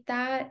coordinate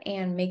that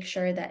and make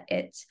sure that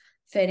it's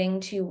fitting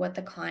to what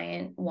the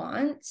client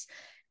wants.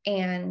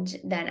 And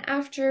then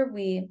after,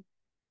 we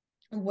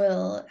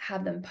will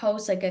have them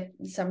post, like if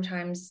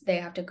sometimes they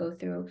have to go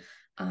through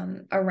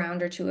a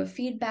round or two of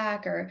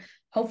feedback, or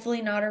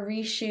hopefully not a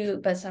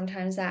reshoot, but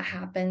sometimes that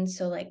happens.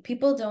 So like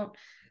people don't,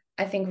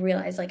 I think,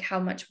 realize like how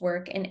much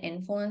work an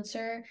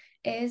influencer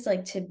is,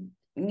 like to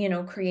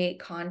create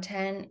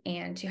content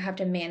and to have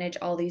to manage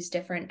all these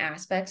different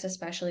aspects,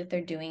 especially if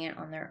they're doing it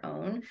on their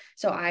own.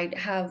 So I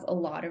have a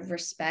lot of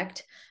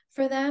respect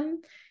for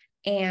them.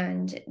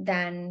 And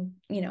then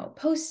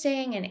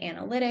posting and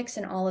analytics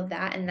and all of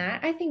that, and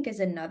that I think is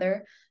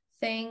another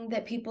thing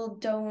that people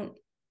don't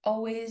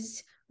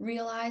always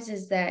realize,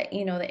 is that the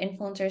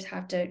influencers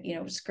have to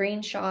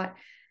screenshot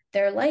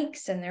their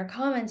likes and their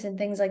comments and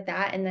things like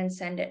that, and then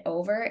send it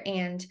over.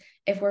 And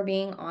if we're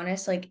being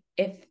honest, like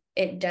if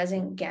it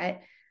doesn't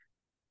get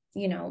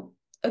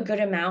a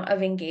good amount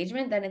of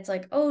engagement, then it's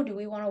like, oh, do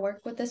we want to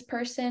work with this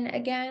person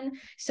again?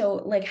 So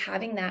like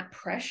having that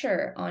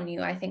pressure on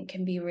you, I think,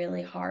 can be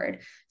really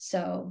hard.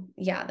 So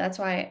yeah, that's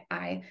why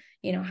I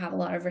have a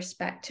lot of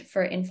respect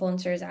for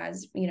influencers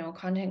as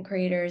content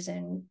creators,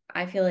 and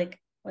I feel like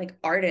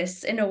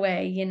artists in a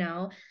way,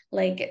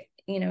 like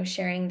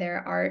sharing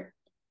their art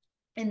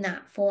in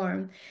that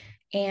form.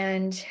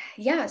 And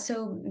yeah,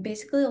 so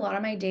basically a lot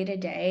of my day to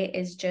day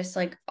is just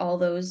like all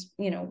those,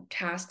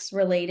 tasks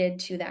related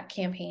to that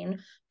campaign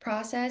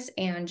process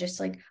and just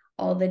like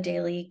all the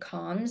daily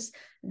comms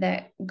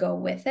that go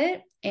with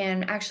it.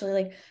 And actually,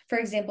 like, for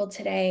example,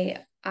 today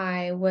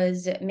I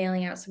was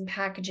mailing out some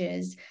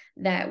packages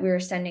that we were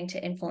sending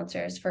to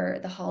influencers for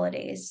the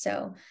holidays.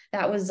 So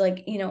that was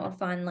like, a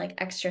fun, like,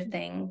 extra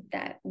thing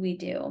that we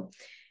do.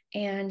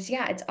 And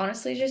yeah, it's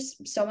honestly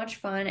just so much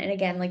fun. And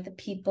again, like the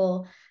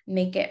people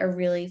make it a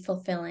really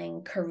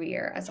fulfilling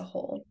career as a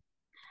whole.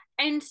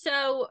 And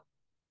so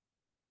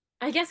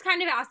I guess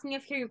kind of asking a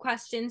few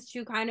questions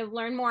to kind of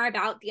learn more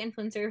about the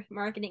influencer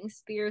marketing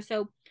sphere.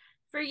 So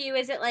for you,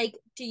 is it like,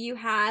 do you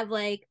have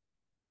like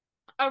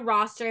a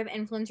roster of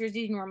influencers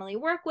you normally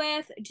work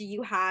with? Do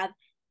you have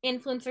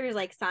influencers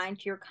like signed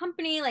to your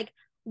company? Like,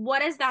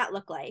 what does that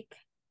look like?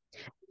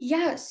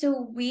 Yeah,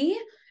 so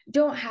we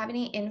don't have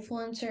any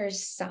influencers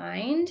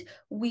signed.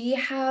 We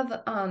have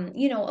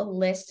a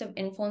list of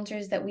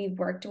influencers that we've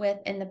worked with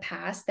in the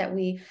past that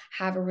we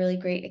have a really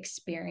great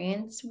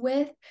experience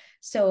with.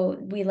 So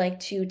we like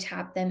to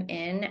tap them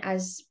in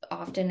as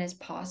often as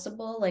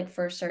possible, like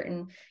for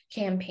certain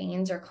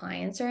campaigns or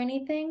clients or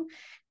anything.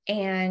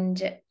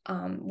 And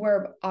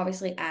we're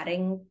obviously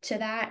adding to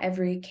that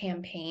every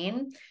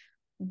campaign,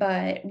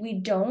 but we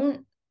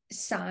don't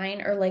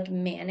sign or like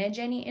manage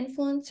any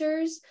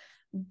influencers,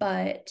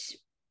 but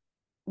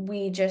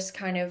we just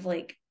kind of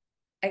like,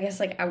 I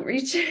guess, like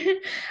outreach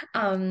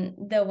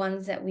the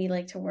ones that we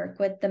like to work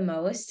with the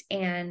most,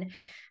 and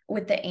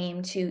with the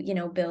aim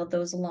to, build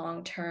those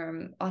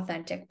long-term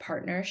authentic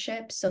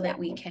partnerships so Yeah. that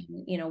we can,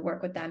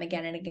 work with them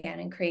again and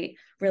again and create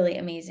really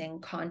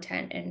amazing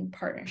content and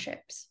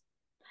partnerships.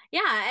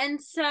 Yeah.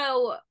 And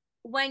so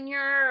when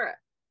you're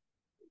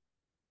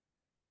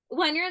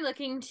when you're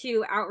looking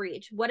to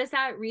outreach, what does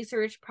that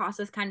research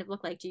process kind of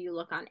look like? Do you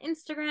look on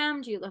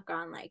Instagram? Do you look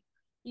on like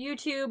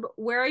YouTube?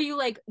 Where are you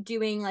like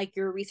doing like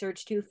your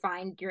research to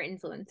find your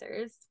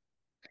influencers?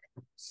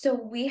 So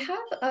we have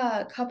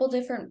a couple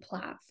different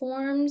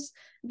platforms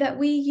that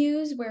we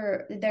use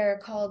where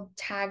they're called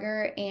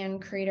Tagger and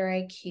Creator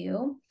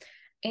IQ.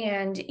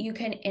 And you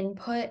can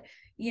input,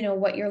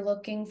 what you're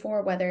looking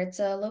for, whether it's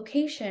a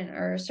location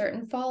or a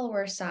certain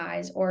follower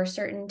size or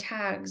certain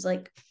tags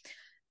like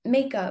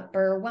makeup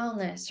or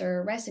wellness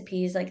or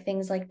recipes, like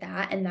things like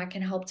that. And that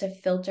can help to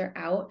filter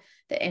out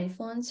the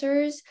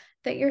influencers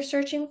that you're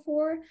searching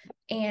for.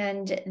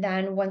 And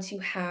then once you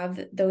have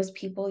those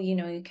people,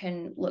 you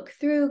can look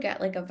through, get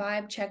like a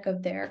vibe check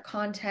of their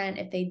content,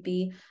 if they'd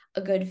be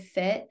a good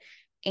fit.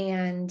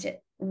 And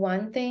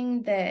one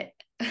thing that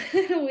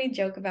we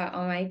joke about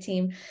on my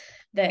team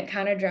that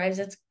kind of drives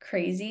us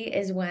crazy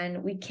is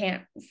when we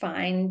can't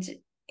find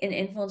an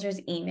influencer's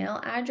email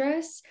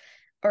address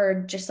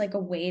or just like a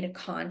way to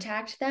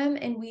contact them.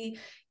 And we,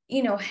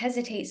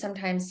 hesitate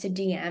sometimes to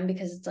DM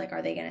because it's like,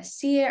 are they going to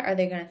see it? Are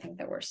they going to think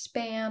that we're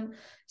spam?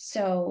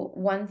 So,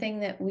 one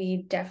thing that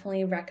we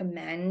definitely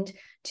recommend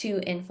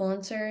to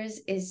influencers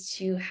is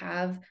to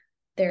have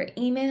their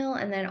email,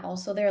 and then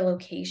also their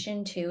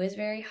location too is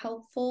very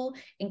helpful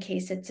in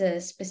case it's a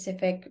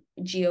specific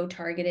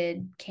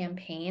geo-targeted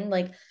campaign.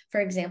 Like, for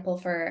example,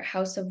 for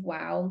House of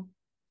Wow,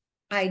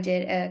 I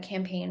did a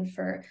campaign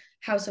for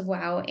House of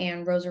Wow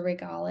and Rosa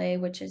Regale,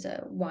 which is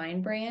a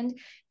wine brand,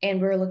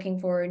 and we are looking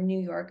for New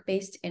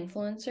York-based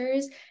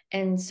influencers.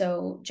 And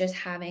so just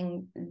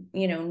having,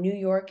 New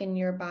York in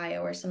your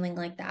bio or something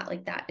like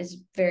that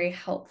is very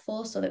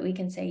helpful so that we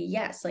can say,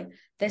 yes, like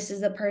this is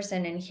the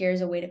person and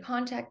here's a way to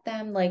contact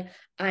them. Like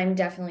I'm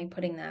definitely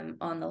putting them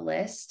on the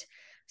list.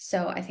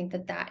 So I think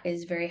that that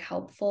is very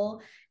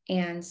helpful.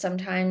 And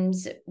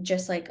sometimes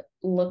just like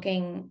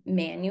looking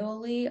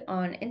manually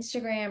on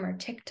Instagram or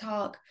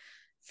TikTok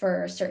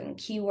for certain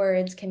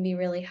keywords can be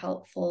really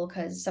helpful,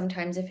 because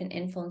sometimes if an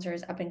influencer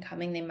is up and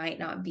coming, they might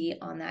not be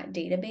on that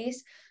database.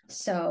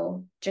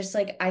 So just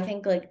like, I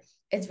think like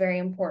it's very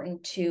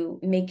important to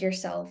make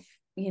yourself,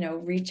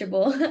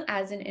 reachable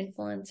as an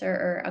influencer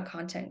or a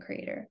content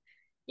creator.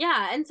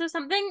 Yeah, and so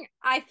something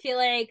I feel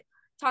like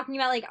talking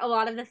about like a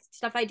lot of the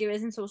stuff I do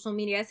is in social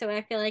media, so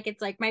I feel like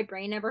it's like my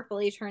brain never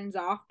fully turns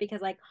off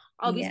because like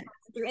I'll be Yeah.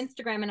 scrolling through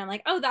Instagram and I'm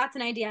like, oh, that's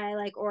an idea I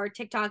like, or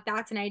TikTok,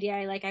 that's an idea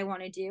I like, I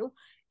want to do.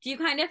 Do you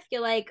kind of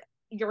feel like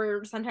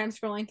you're sometimes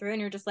scrolling through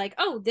and you're just like,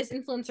 oh, this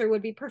influencer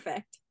would be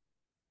perfect?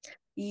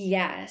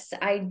 Yes,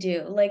 I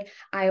do. Like,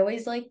 I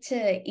always like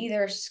to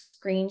either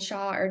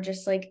screenshot or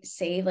just like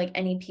save like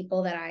any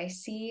people that I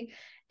see.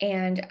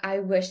 And I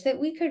wish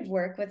that we could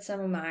work with some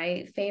of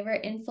my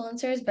favorite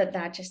influencers, but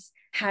that just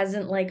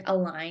hasn't like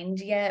aligned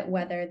yet,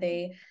 whether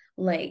they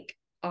like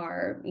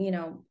are,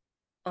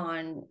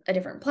 on a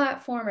different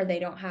platform or they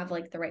don't have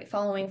like the right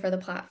following for the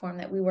platform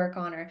that we work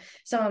on. Or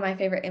some of my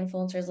favorite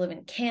influencers live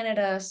in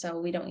Canada, so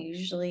we don't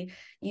usually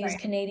use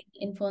Right. Canadian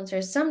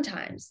influencers,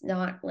 sometimes,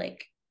 not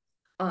like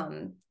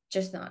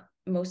just not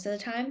most of the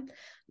time.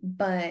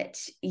 But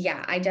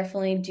yeah, I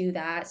definitely do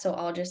that, so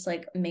I'll just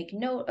like make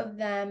note of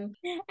them.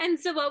 And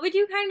so what would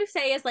you kind of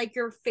say is like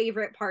your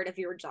favorite part of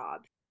your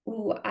job?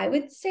 Ooh, I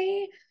would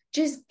say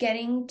just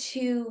getting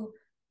to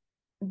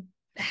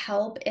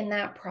help in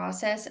that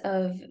process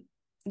of,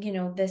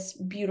 this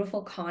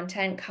beautiful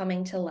content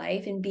coming to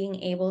life and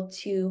being able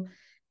to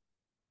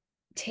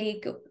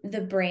take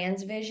the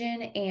brand's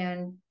vision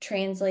and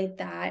translate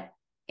that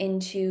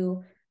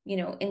into,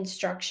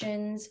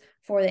 instructions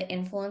for the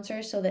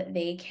influencers so that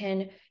they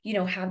can,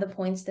 have the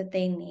points that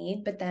they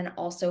need, but then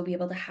also be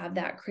able to have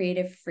that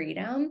creative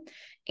freedom.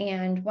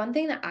 And one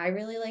thing that I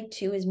really like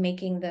too is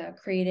making the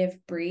creative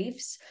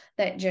briefs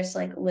that just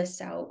like lists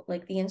out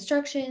like the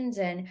instructions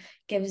and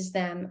gives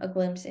them a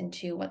glimpse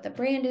into what the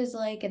brand is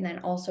like. And then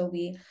also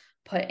we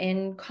put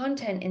in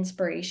content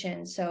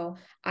inspiration so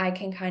I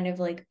can kind of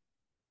like,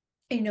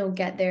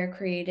 get their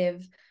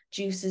creative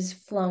juices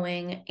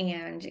flowing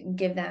and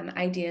give them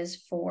ideas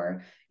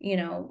for,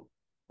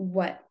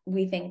 what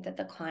we think that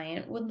the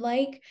client would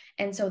like.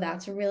 And so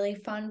that's a really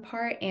fun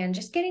part. And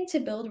just getting to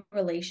build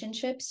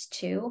relationships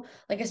too,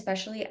 like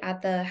especially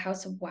at the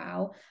House of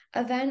Wow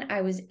event,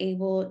 I was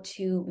able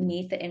to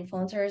meet the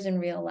influencers in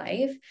real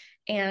life.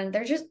 And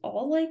they're just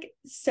all like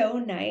so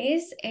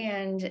nice.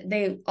 And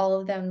all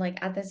of them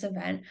like at this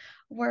event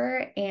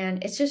were,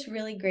 and it's just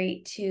really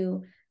great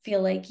to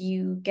feel like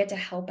you get to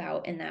help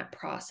out in that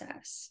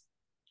process.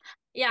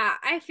 Yeah,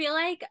 I feel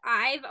like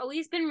I've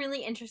always been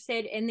really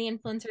interested in the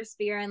influencer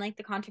sphere and like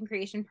the content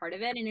creation part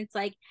of it. And it's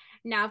like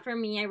now for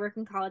me, I work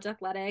in college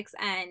athletics,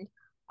 and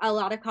a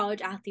lot of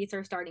college athletes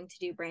are starting to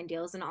do brand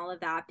deals and all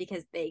of that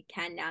because they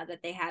can now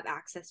that they have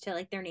access to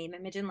like their name,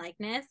 image, and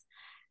likeness.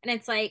 And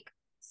it's like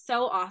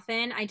so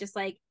often I just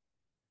like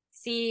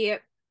see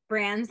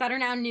brands that are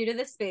now new to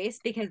the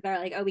space because they're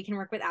like, oh, we can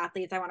work with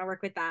athletes. I want to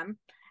work with them.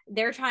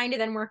 They're trying to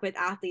then work with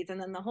athletes,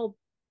 and then the whole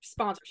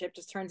sponsorship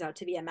just turns out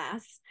to be a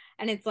mess.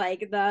 And it's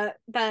like the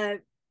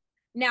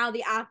now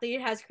the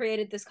athlete has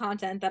created this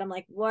content that I'm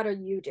like, what are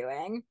you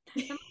doing?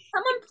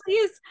 Someone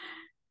please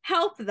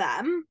help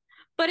them.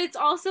 But it's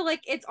also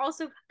like it's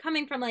also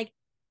coming from like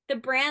the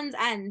brand's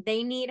end.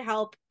 They need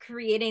help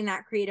creating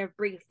that creative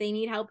brief. They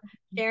need help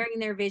sharing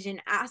their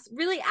vision,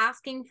 really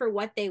asking for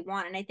what they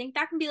want. And I think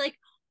that can be like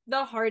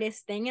the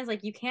hardest thing is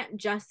like you can't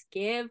just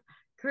give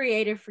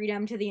creative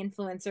freedom to the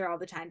influencer all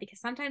the time because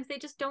sometimes they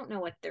just don't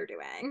know what they're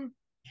doing.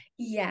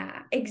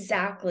 Yeah,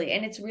 exactly.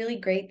 And it's really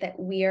great that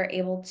we are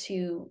able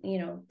to,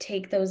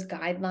 take those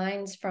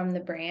guidelines from the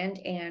brand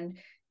and,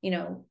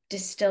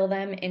 distill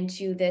them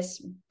into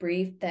this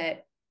brief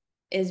that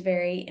is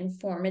very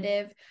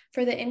informative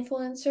for the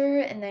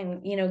influencer and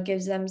then,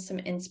 gives them some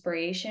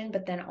inspiration.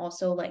 But then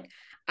also, like,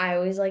 I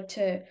always like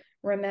to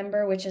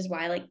remember, which is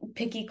why like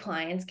picky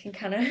clients can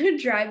kind of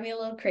drive me a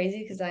little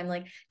crazy because I'm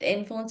like, the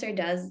influencer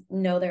does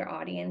know their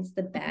audience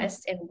the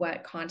best and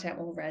what content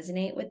will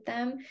resonate with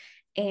them.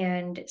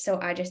 And so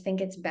I just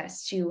think it's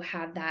best to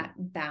have that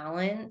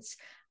balance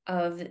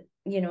of,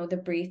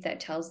 the brief that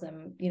tells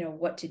them,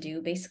 what to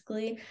do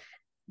basically,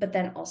 but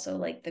then also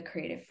like the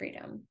creative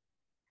freedom.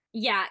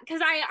 Yeah,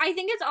 because I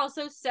think it's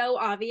also so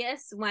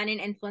obvious when an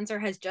influencer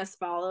has just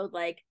followed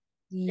like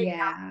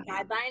Yeah.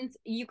 exact guidelines,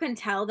 you can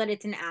tell that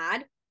it's an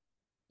ad.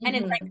 And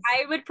it's like Mhm.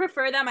 I would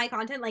prefer that my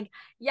content, like,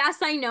 yes,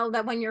 I know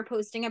that when you're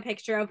posting a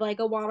picture of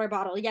like a water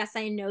bottle, yes,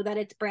 I know that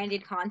it's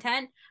branded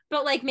content,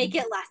 but like make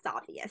it less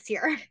obvious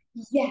here.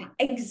 Yeah,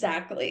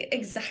 exactly.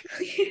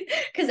 Exactly.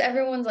 Because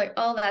everyone's like,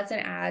 oh, that's an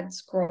ad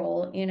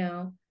scroll.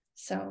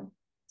 So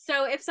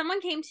So if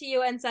someone came to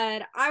you and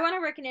said, I want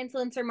to work in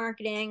influencer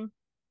marketing,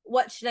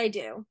 what should I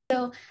do?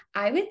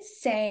 I would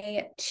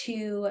say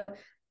to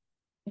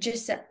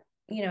just,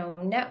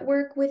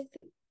 network with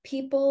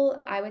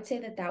people. I would say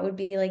that that would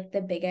be like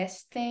the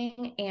biggest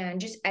thing,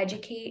 and just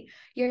educate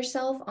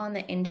yourself on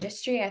the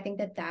industry. I think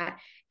that that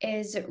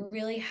is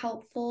really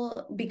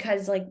helpful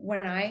because like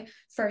when I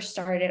first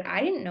started,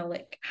 I didn't know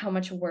like how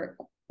much work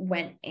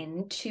went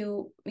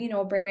into,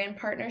 a brand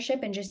partnership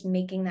and just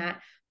making that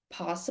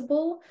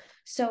possible.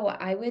 So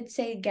I would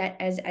say get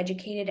as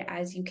educated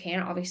as you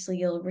can. Obviously,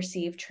 you'll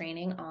receive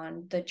training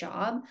on the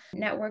job,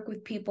 network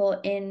with people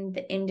in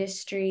the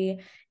industry,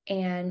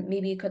 and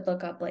maybe you could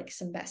look up like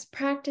some best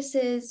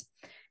practices.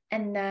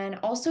 And then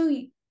also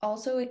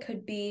it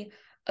could be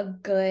a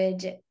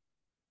good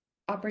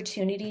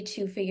opportunity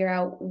to figure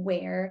out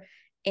where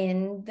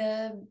in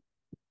the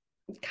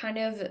kind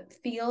of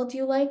field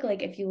you like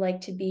if you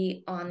like to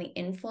be on the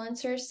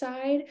influencer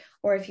side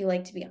or if you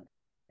like to be on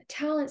the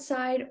talent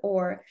side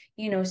or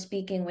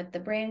speaking with the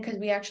brand, because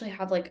we actually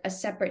have like a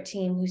separate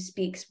team who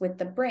speaks with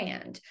the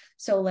brand.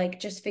 So like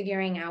just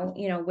figuring out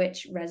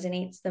which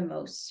resonates the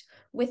most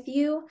with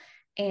you.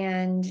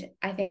 And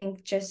I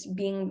think just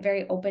being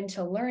very open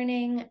to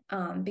learning,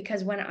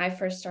 because when I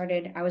first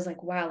started I was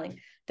like, wow, like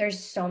there's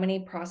so many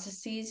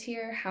processes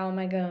here, how am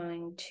I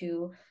going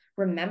to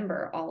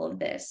remember all of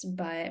this?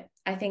 But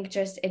I think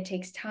just it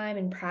takes time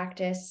and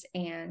practice,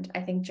 and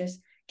I think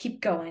just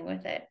keep going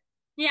with it.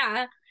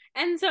 Yeah.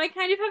 And so I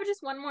kind of have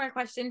just one more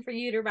question for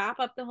you to wrap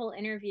up the whole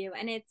interview.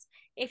 And it's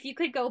if you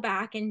could go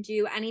back and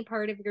do any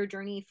part of your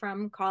journey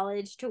from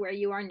college to where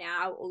you are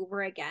now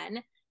over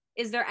again,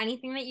 is there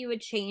anything that you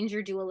would change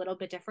or do a little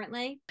bit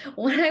differently?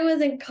 When I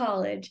was in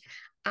college,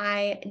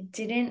 I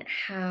didn't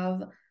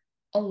have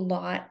a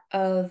lot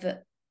of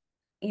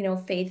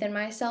faith in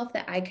myself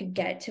that I could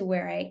get to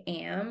where I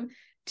am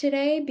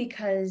today,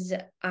 because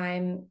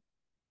I'm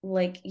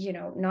like,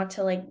 not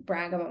to like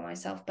brag about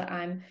myself, but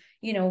I'm,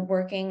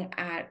 working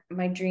at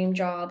my dream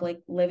job, like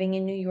living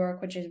in New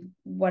York, which is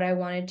what I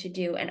wanted to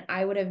do. And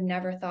I would have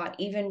never thought,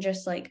 even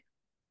just like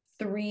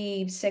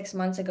 6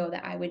 months ago,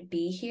 that I would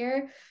be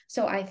here.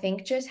 So I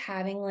think just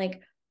having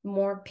like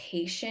more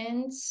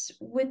patience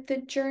with the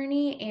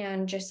journey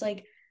and just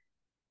like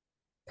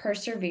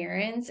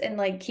perseverance and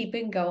like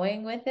keeping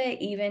going with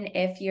it, even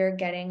if you're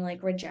getting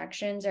like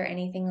rejections or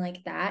anything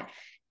like that.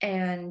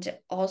 And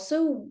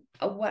also,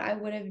 what I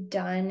would have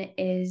done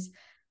is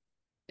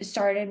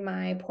started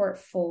my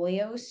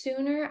portfolio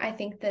sooner. I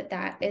think that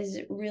that is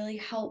really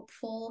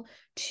helpful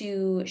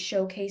to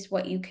showcase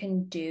what you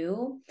can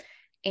do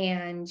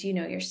and,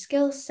 your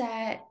skill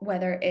set,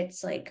 whether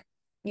it's like,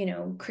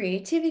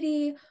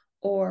 creativity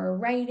or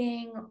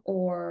writing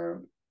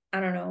or I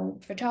don't know,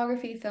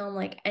 photography, film,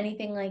 like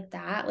anything like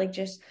that, like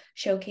just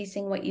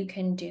showcasing what you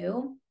can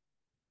do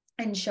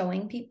and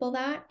showing people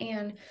that,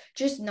 and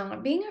just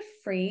not being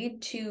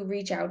afraid to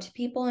reach out to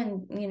people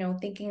and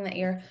thinking that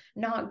you're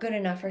not good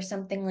enough or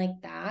something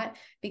like that,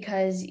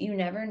 because you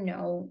never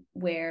know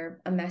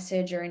where a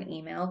message or an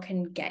email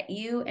can get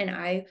you. And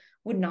I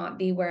would not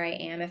be where I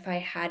am if I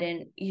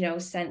hadn't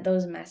sent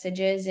those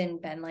messages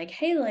and been like,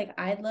 hey, like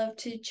I'd love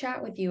to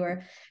chat with you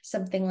or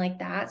something like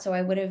that. So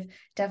I would have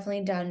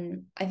definitely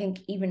done, I think,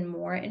 even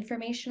more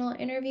informational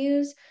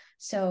interviews.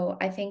 So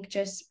I think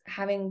just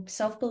having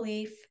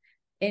self-belief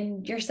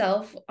in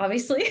yourself,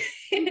 obviously,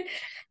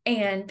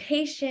 and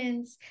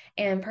patience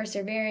and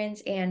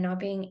perseverance and not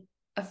being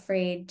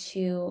afraid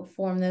to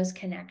form those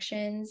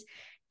connections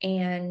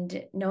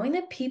and knowing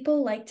that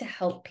people like to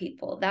help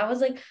people. That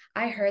was like,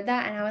 I heard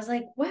that and I was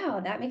like,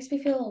 wow, that makes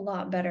me feel a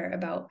lot better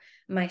about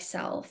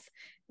myself,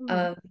 Mhm.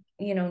 of,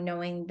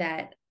 knowing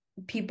that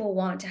people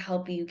want to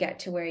help you get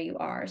to where you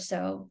are.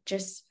 So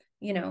just,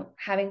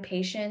 having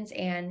patience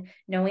and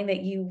knowing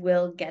that you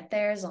will get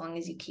there as long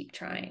as you keep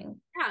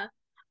trying. Yeah.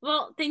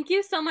 Well, thank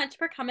you so much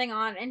for coming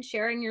on and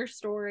sharing your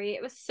story.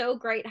 It was so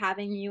great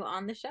having you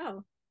on the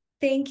show.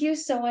 Thank you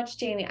so much,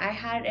 Jamie. I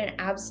had an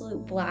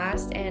absolute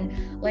blast.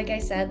 And like I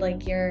said,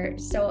 like you're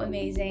so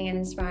amazing and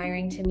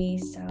inspiring to me.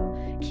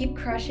 So keep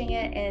crushing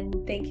it.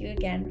 And thank you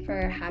again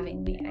for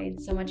having me. I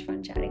had so much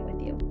fun chatting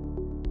with you.